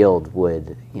of yield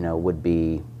would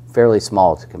be fairly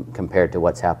small compared to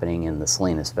what's happening in the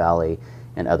Salinas Valley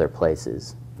and other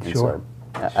places. And Sure.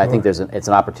 So I think it's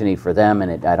an opportunity for them,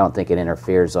 and I don't think it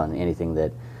interferes on anything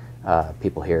that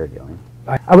people here are doing.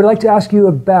 I would like to ask you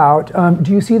about,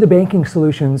 do you see the banking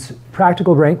solutions,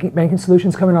 practical banking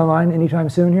solutions coming online anytime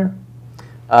soon here?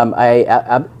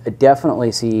 I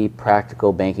definitely see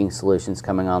practical banking solutions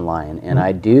coming online, and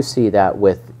I do see that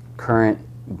with current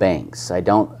banks. I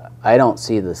don't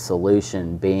see the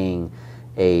solution being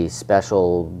a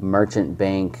special merchant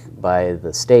bank by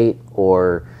the state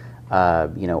or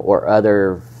or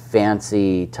other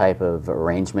fancy type of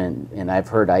arrangement. And I've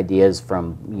heard ideas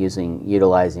from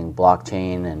utilizing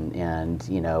blockchain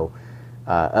and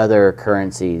other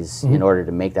currencies in order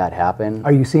to make that happen.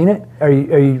 Are you seeing it? Are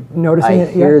you noticing it?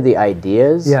 I hear the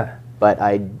ideas, yeah, but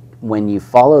when you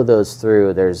follow those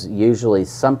through, there's usually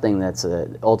something that's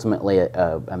ultimately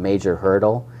a major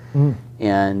hurdle.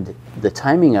 And the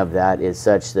timing of that is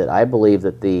such that I believe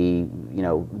that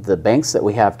the banks that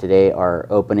we have today are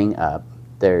opening up.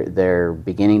 They're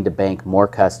beginning to bank more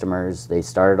customers. They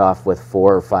started off with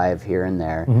 4 or 5 here and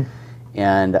there.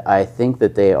 And I think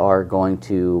that they are going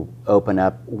to open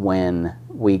up when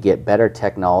we get better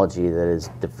technology that is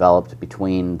developed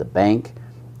between the bank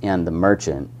and the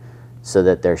merchant, so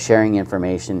that they're sharing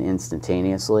information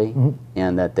instantaneously,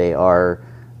 and that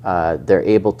they're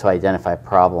able to identify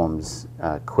problems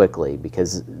quickly.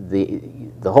 Because the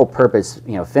whole purpose,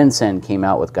 FinCEN came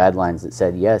out with guidelines that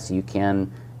said, yes, you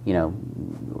can,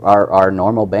 our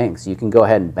normal banks, you can go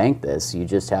ahead and bank this. You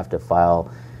just have to file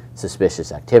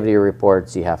suspicious activity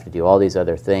reports. You have to do all these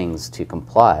other things to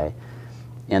comply.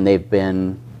 And they've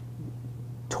been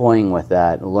toying with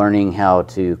that, learning how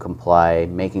to comply,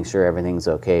 making sure everything's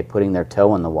okay, putting their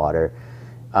toe in the water.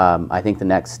 I think the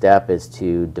next step is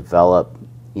to develop,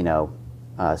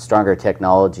 stronger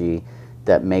technology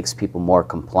that makes people more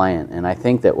compliant. And I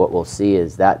think that what we'll see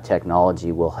is that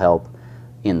technology will help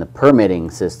in the permitting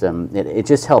system, it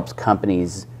just helps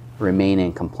companies remain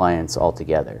in compliance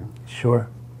altogether. Sure.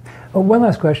 One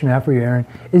last question after you, Aaron,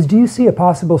 is do you see a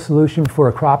possible solution for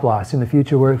a crop loss in the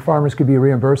future where farmers could be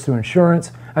reimbursed through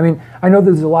insurance? I mean, I know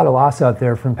there's a lot of loss out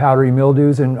there from powdery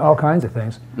mildews and all kinds of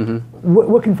things.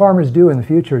 What can farmers do in the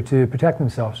future to protect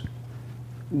themselves?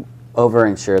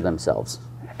 Over-insure themselves.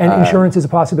 And insurance is a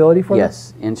possibility for them?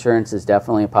 Yes, insurance is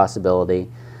definitely a possibility.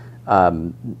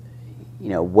 You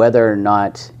know, whether or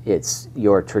not it's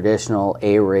your traditional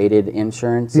A-rated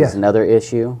insurance is another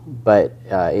issue, but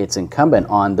it's incumbent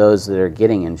on those that are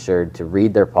getting insured to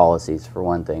read their policies, for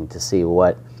one thing, to see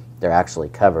what they're actually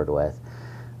covered with.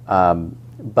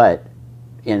 But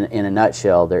in a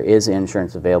nutshell, there is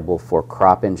insurance available for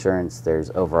crop insurance.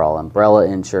 There's overall umbrella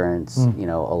insurance, you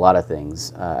know, a lot of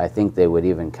things. I think they would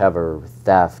even cover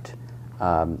theft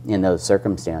in those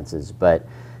circumstances, but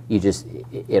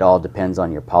it all depends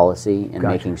on your policy and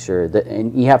making sure that,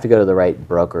 and you have to go to the right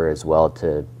broker as well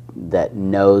that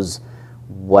knows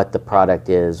what the product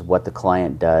is, what the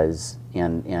client does,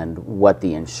 and what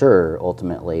the insurer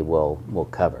ultimately will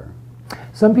cover.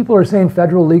 Some people are saying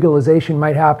federal legalization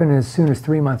might happen as soon as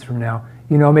 3 months from now,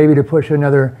 you know, maybe to push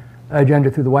another agenda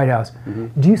through the White House.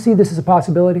 Do you see this as a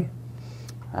possibility?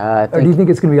 Or do you think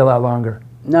it's going to be a lot longer?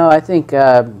 No, I think,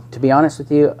 to be honest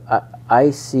with you,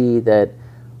 I see that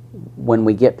when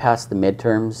we get past the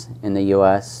midterms in the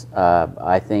U.S.,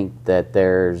 I think that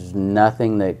there's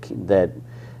nothing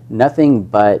nothing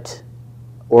but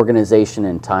organization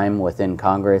and time within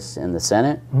Congress and the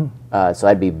Senate. So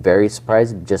I'd be very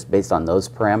surprised, just based on those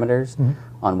parameters,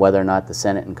 on whether or not the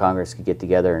Senate and Congress could get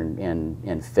together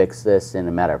and fix this in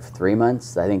a matter of 3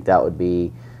 months. I think that would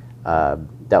be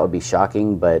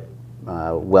shocking, but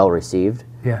well received.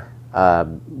 Yeah.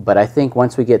 But I think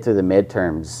once we get through the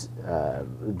midterms,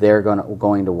 they're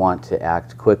going to want to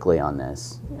act quickly on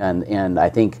this, and I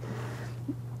think,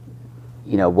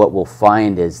 you know, what we'll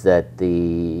find is that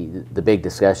the big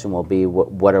discussion will be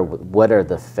what are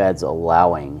the feds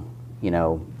allowing, you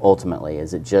know, ultimately.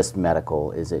 Is it just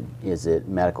medical? Is it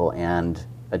medical and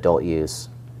adult use,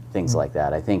 things like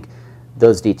that. I think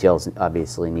those details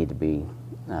obviously need to be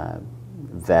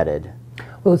vetted.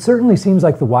 Well, it certainly seems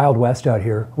like the Wild West out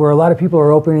here, where a lot of people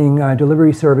are opening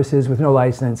delivery services with no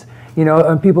license, you know,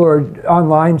 and people are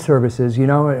online services, you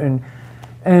know, and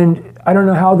I don't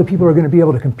know how the people are going to be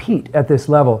able to compete at this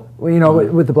level, you know,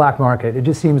 with the black market. It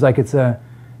just seems like it's a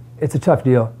tough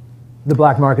deal. The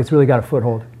black market's really got a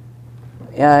foothold.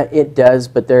 Yeah, it does,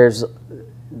 but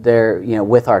you know,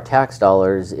 with our tax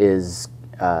dollars is,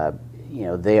 you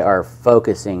know, they are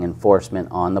focusing enforcement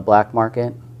on the black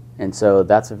market. And so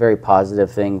that's a very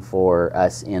positive thing for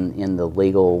us in the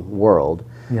legal world.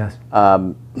 Yes.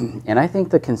 And I think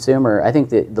the consumer, I think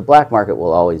the black market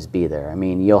will always be there. I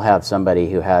mean, you'll have somebody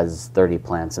who has 30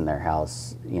 plants in their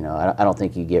house. You know, I don't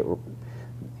think you're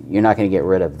not going to get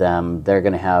rid of them. They're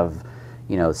going to have,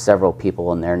 you know, several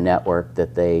people in their network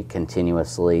that they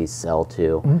continuously sell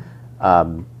to.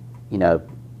 You know,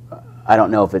 I don't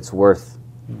know if it's worth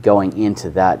going into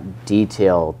that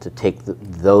detail to take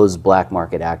those black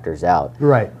market actors out.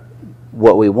 Right.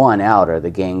 What we want out are the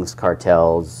gangs,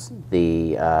 cartels,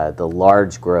 the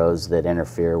large grows that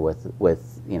interfere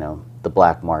with you know, the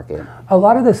black market. A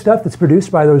lot of the stuff that's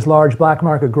produced by those large black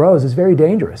market grows is very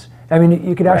dangerous. I mean,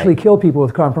 you could actually kill people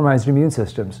with compromised immune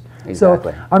systems.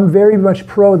 Exactly. So I'm very much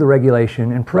pro the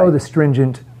regulation and pro the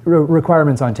stringent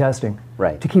requirements on testing.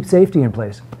 Right. To keep safety in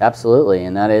place. Absolutely,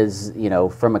 and that is, you know,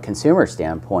 from a consumer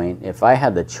standpoint, if I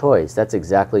had the choice, that's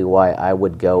exactly why I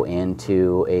would go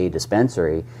into a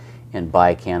dispensary and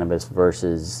buy cannabis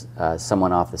versus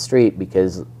someone off the street,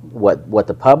 because what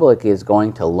the public is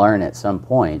going to learn at some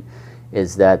point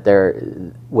is that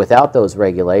without those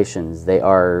regulations, they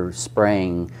are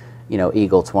spraying, you know,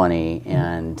 Eagle 20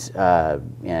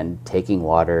 and taking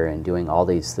water and doing all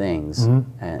these things,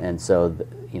 and so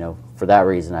you know, for that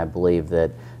reason, I believe that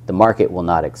the market will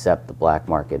not accept the black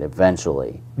market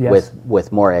eventually. Yes.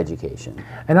 with more education.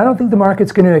 And I don't think the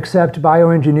market's going to accept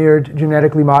bioengineered,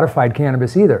 genetically modified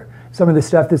cannabis either. Some of the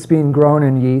stuff that's being grown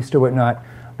in yeast or whatnot.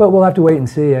 But we'll have to wait and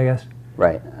see, I guess.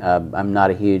 Right. I'm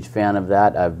not a huge fan of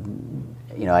that.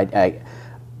 You know,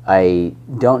 I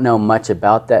don't know much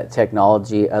about that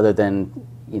technology other than,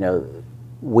 you know,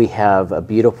 we have a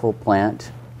beautiful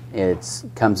plant. It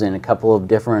comes in a couple of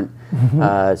different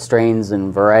strains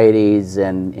and varieties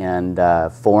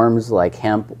and forms, like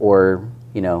hemp or,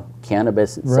 you know,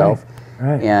 cannabis itself.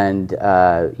 Right. And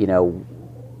you know,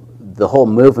 the whole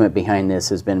movement behind this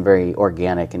has been very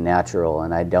organic and natural,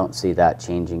 and I don't see that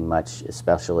changing much,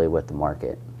 especially with the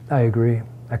market. I agree.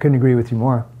 I couldn't agree with you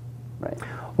more. Right.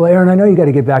 Well, Aaron, I know you got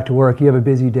to get back to work. You have a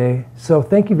busy day. So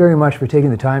thank you very much for taking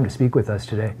the time to speak with us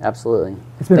today. Absolutely.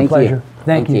 It's been a pleasure.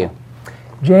 Thank you. you.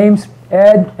 James,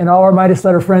 Ed, and all our Midas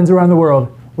Letter friends around the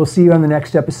world, we'll see you on the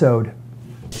next episode.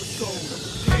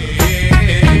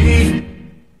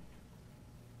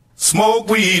 Smoke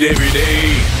weed every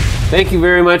day. Thank you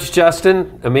very much,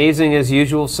 Justin. Amazing as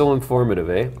usual, so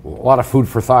informative, eh? A lot of food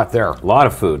for thought there. A lot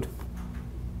of food.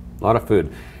 A lot of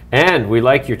food. And we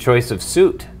like your choice of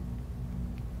suit.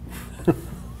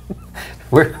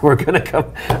 we're gonna come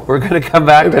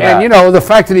back to that. And you know, the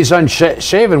fact that he's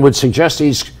unshaven would suggest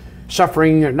he's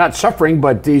suffering, not suffering,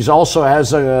 but he's also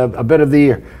has a bit of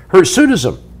the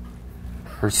hirsutism.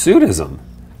 Hirsutism?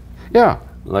 Yeah.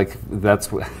 Like,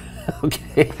 that's what...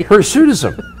 Okay.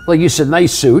 Hirsutism. Like you said,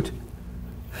 nice suit.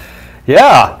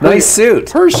 Yeah, nice suit.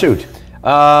 Hirsute.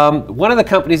 One of the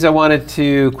companies I wanted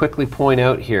to quickly point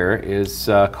out here is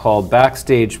called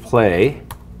Backstage Play.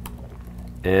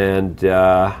 And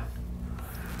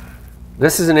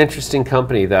this is an interesting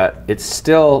company that it's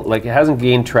still, like, it hasn't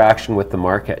gained traction with the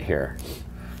market here.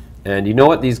 And you know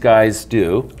what these guys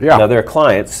do? Yeah. Now they're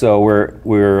clients, so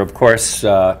we're of course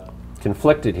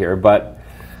conflicted here. But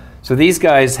so these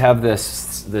guys have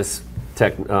this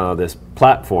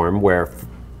platform where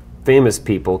famous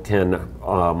people can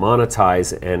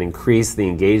monetize and increase the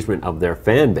engagement of their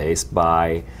fan base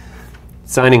by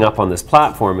signing up on this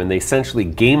platform, and they essentially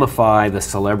gamify the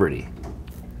celebrity.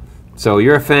 So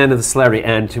you're a fan of the celebrity,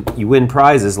 and you win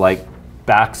prizes like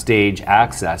backstage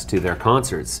access to their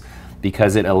concerts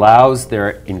because it allows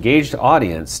their engaged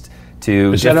audience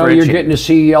to Is that how you're getting to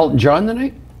see Elton John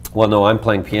tonight? Well, no, I'm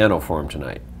playing piano for him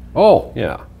tonight. Oh.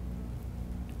 Yeah.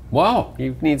 Wow.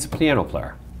 He needs a piano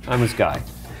player. I'm his guy.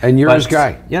 And you're his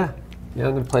guy? Yeah. Yeah,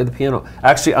 I'm going to play the piano.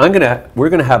 Actually, we're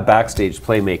going to have Backstage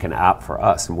Play make an app for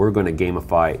us, and we're going to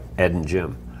gamify Ed and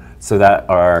Jim so that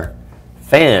our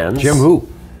fans... Jim who?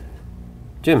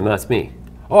 Jim, that's me.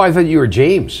 Oh, I thought you were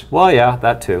James. Well, yeah,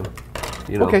 that too.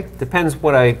 You know, okay. Depends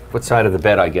what side of the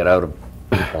bed I get out of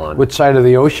on. Which side of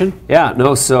the ocean? Yeah,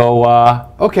 no, so...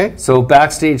 okay. So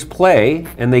Backstage Play,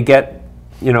 and they get,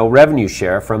 you know, revenue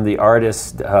share from the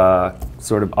artist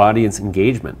sort of audience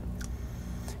engagement.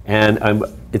 And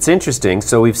it's interesting.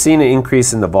 So we've seen an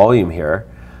increase in the volume here,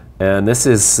 and this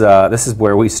is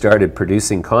where we started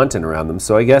producing content around them.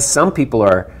 So I guess some people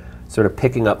are sort of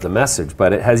picking up the message,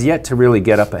 but it has yet to really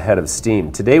get up ahead of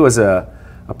steam. Today was a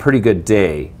pretty good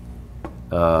day.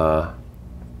 You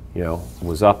know,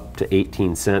 was up to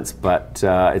 18 cents, but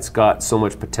it's got so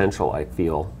much potential, I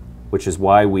feel, which is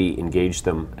why we engaged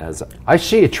them as. I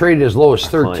see it traded as low as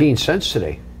 13 client. cents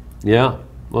today. Yeah.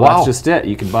 Well, wow. That's just it.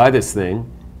 You can buy this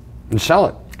thing. And sell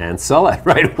it. And sell it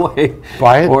right away.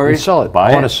 Buy it or and sell it.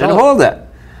 Buy I want it to sell and it. hold it.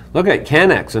 Look at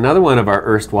Cannex, another one of our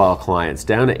erstwhile clients,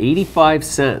 down to 85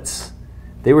 cents.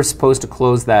 They were supposed to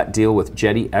close that deal with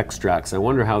Jetty Extracts. I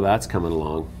wonder how that's coming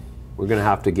along. We're going to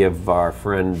have to give our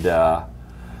friend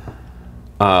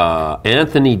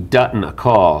Anthony Dutton a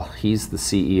call. He's the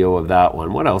CEO of that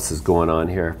one. What else is going on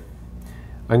here?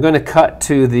 I'm going to cut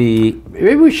to the...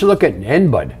 Maybe we should look at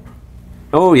NBUD.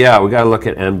 Oh, yeah, we got to look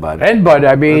at NBUD. NBUD,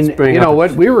 I mean, you know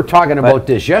what? We were talking about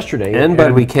this yesterday.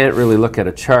 NBUD, we can't really look at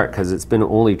a chart because it's been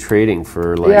only trading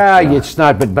for like... Yeah, it's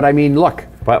not, but I mean, look.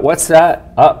 But what's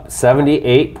that? Up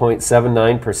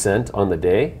 78.79% on the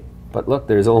day. But look,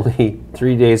 there's only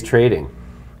 3 days trading.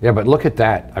 Yeah, but look at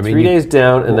that. I mean, 3 days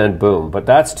down and then boom. But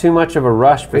that's too much of a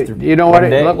rush for you know what?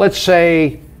 Let's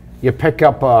say you pick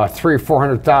up 300,000 or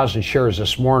 400,000 shares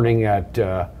this morning at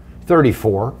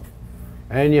 34.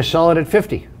 And you sell it at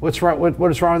 50. What's wrong?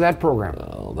 What is wrong with that program?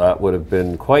 Well, that would have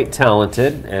been quite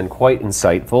talented and quite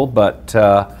insightful, but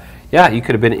yeah, you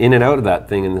could have been in and out of that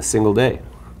thing in a single day.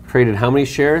 Traded how many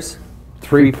shares?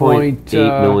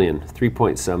 3.8 million,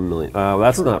 3.7 million.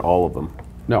 That's not all of them.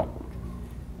 No.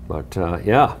 But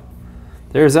yeah,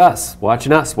 there's us,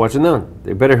 watching them.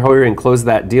 They better hurry and close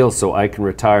that deal so I can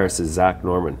retire, says Zach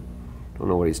Norman. Don't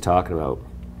know what he's talking about.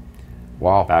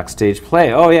 Wow. Backstage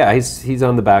Play. Oh yeah, he's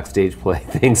on the Backstage Play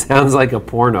thing. Sounds like a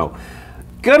porno.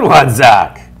 Good one,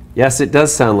 Zach. Yes, it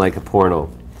does sound like a porno.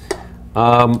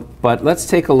 But let's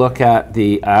take a look at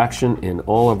the action in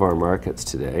all of our markets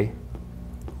today.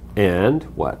 And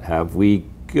what have we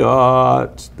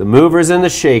got? The movers and the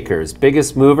shakers.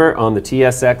 Biggest mover on the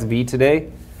TSXV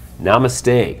today,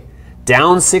 Namaste.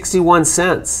 Down 61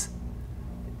 cents.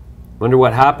 Wonder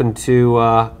what happened to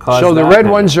cause So the that red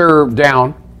now. ones are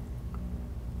down.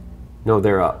 No,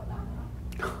 they're up.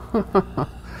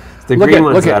 The green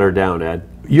ones that are down, Ed.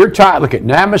 Look at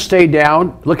Namaste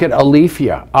down. Look at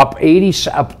Alethea up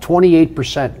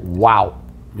 28%. Wow.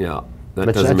 Yeah,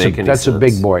 that doesn't make any sense. That's a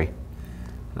big boy.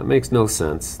 That makes no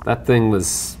sense. That thing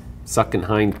was sucking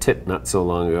hind tit not so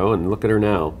long ago, and look at her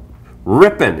now.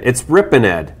 Ripping. It's ripping,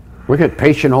 Ed. Look at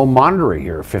patient home monitoring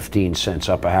here, 15 cents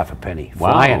up a half a penny.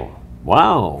 Flying.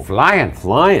 Wow.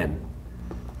 Flying.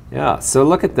 Yeah, so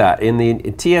look at that. In the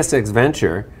TSX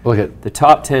Venture, look at the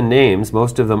top 10 names,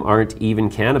 most of them aren't even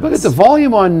cannabis. Look at the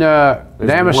volume on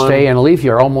Namaste and Leafy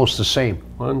are almost the same.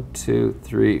 1, 2,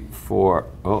 3, 4.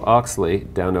 Oh, Oxley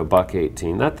down to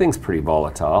 $1.18. That thing's pretty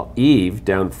volatile. Eve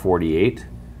down 48.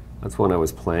 That's one I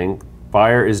was playing.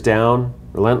 Fire is down.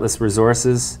 Relentless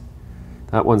Resources.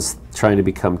 That one's trying to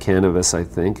become cannabis, I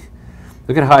think.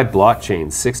 Look at High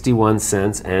Blockchain, 61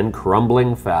 cents and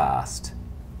crumbling fast.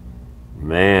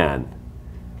 Man.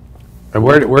 And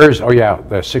where's, oh yeah,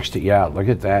 the 60, yeah, look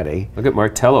at that, eh? Look at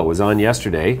Martello, was on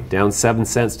yesterday, down 7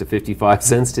 cents to 55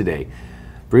 cents today.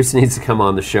 Bruce needs to come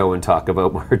on the show and talk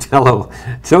about Martello.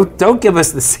 Don't give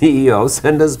us the CEO,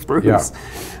 send us Bruce. Yeah.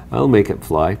 I'll make it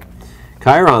fly.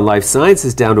 Chiron Life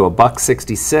Sciences down to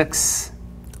 $1.66.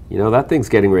 You know, that thing's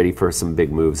getting ready for some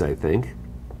big moves, I think.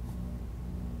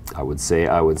 I would say.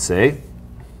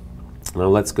 Now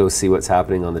let's go see what's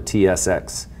happening on the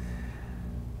TSX.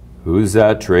 Who's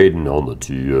that trading on the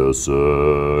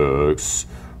TSX?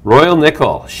 Royal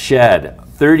Nickel shed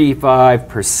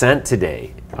 35%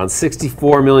 today on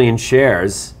 64 million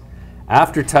shares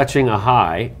after touching a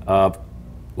high of,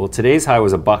 well, today's high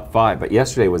was $1.05, but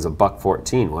yesterday was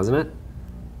 $1.14, wasn't it?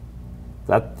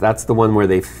 That's the one where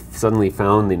they suddenly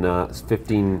found the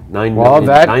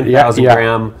 9,000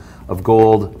 gram of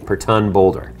gold per ton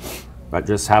boulder. That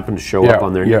just happened to show up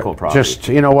on their nickel property. Just,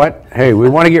 you know what? Hey, we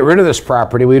want to get rid of this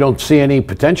property. We don't see any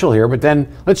potential here, but then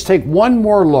let's take one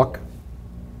more look.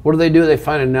 What do? They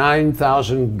find a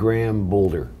 9,000 gram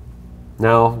boulder.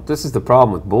 Now, this is the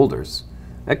problem with boulders.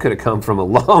 That could have come from a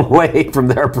long way from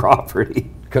their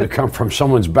property. Could have come from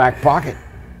someone's back pocket.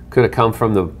 Could have come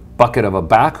from the bucket of a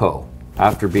backhoe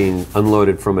after being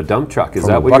unloaded from a dump truck. Is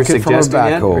that what you're suggesting,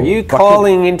 Ed? Are you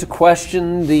calling into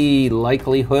question the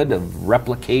likelihood of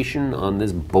replication on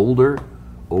this boulder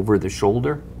over the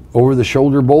shoulder? Over the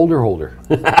shoulder boulder holder.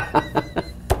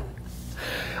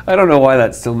 I don't know why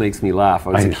that still makes me laugh.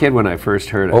 I was a kid when I first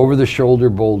heard it. Over the shoulder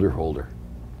boulder holder.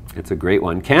 It's a great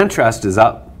one. CanTrust is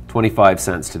up 25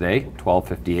 cents today,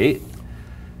 $12.58.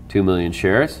 2 million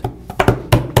shares.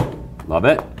 Love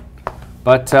it.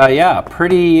 But yeah,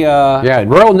 pretty. Yeah,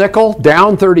 Royal Nickel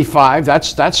down 35.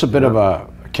 That's a bit of a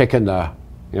kick in the.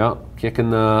 Yeah, kick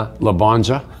in the.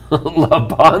 Labanza.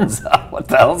 Labanza. What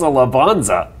the hell's a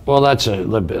Labanza? Well, that's a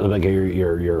little bit like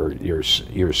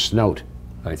your snout.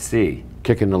 I see.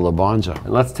 Kick in the Labanza.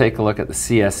 And let's take a look at the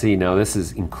CSE now. This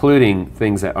is including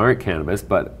things that aren't cannabis,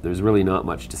 but there's really not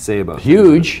much to say about.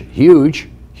 Huge.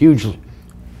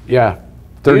 Yeah,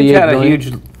 38 had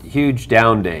million. a huge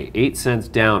down day, 8 cents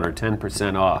down or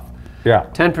 10% off. Yeah.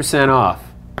 10% off.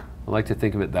 I like to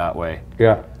think of it that way.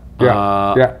 Yeah.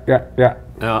 Yeah.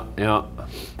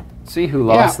 See who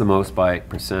lost the most by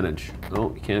percentage.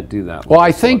 No, you can't do that. Well,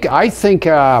 I think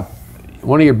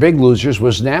one of your big losers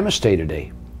was Namaste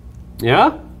today.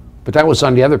 Yeah? But that was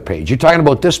on the other page. You're talking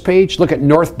about this page? Look at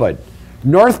Northbud.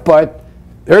 Northbud,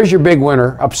 there's your big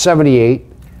winner, up 78.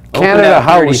 Canada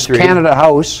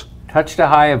House. Touched a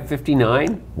high of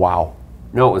 59. Wow.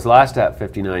 No, it was last at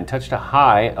 59. Touched a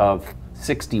high of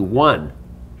 61.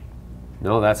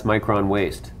 No, that's Micron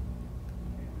Waste.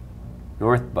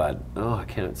 Northbud. Oh, I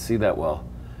can't see that well.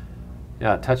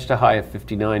 Yeah, touched a high of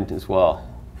 59 as well.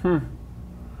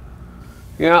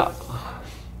 Yeah.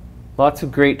 Lots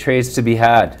of great trades to be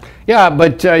had. Yeah,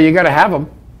 but you got to have them.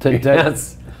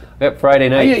 Yes. That Friday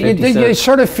night. You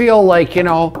sort of feel like,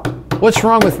 what's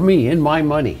wrong with me and my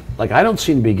money? Like, I don't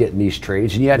seem to be getting these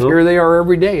trades, and yet here they are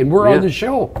every day, and we're on the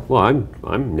show. Well,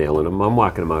 I'm nailing them. I'm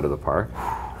walking them out of the park,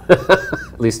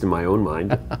 at least in my own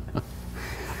mind.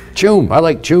 Choom. I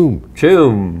like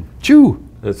choom. Chew.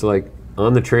 It's like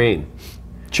on the train.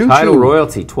 Tidal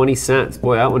Royalty, 20 cents.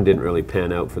 Boy, that one didn't really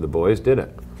pan out for the boys, did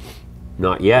it?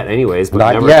 Not yet, anyways,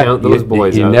 but never count those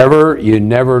boys out. You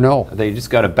never know. They just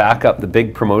got to back up the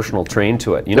big promotional train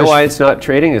to it. You know why it's not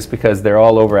trading? It's because they're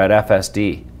all over at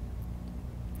FSD.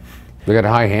 They got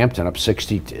High Hampton up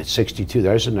 62.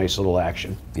 There's a nice little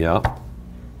action. Yeah.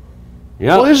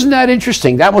 Well, isn't that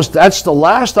interesting? That's the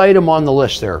last item on the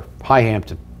list there, High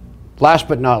Hampton. Last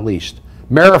but not least,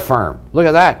 Marifarm. Look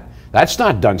at that. That's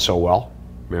not done so well.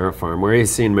 Marifarm. Where are you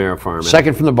seeing Marifarm?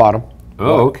 Second from the bottom.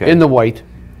 Oh, okay. In the white.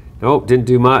 Nope, didn't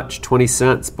do much. 20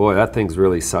 cents. Boy, that thing's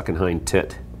really sucking hind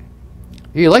tit.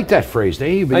 You like that phrase,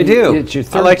 eh? I do.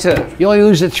 I like to. You only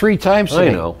lose it 3 times today.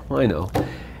 I know.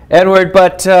 Edward,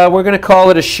 but we're going to call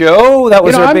it a show. That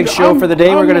was our big show for the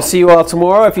day. We're going to see you all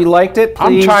tomorrow. If you liked it,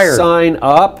 please sign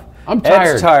up. I'm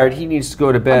tired. Ed's tired. He needs to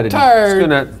go to bed. I'm tired. He's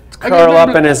going to curl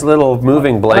up in his little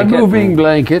moving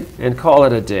blanket. And call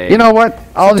it a day. You know what?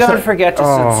 Don't forget to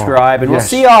subscribe, and we'll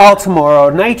see you all tomorrow.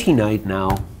 Nighty-night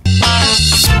now.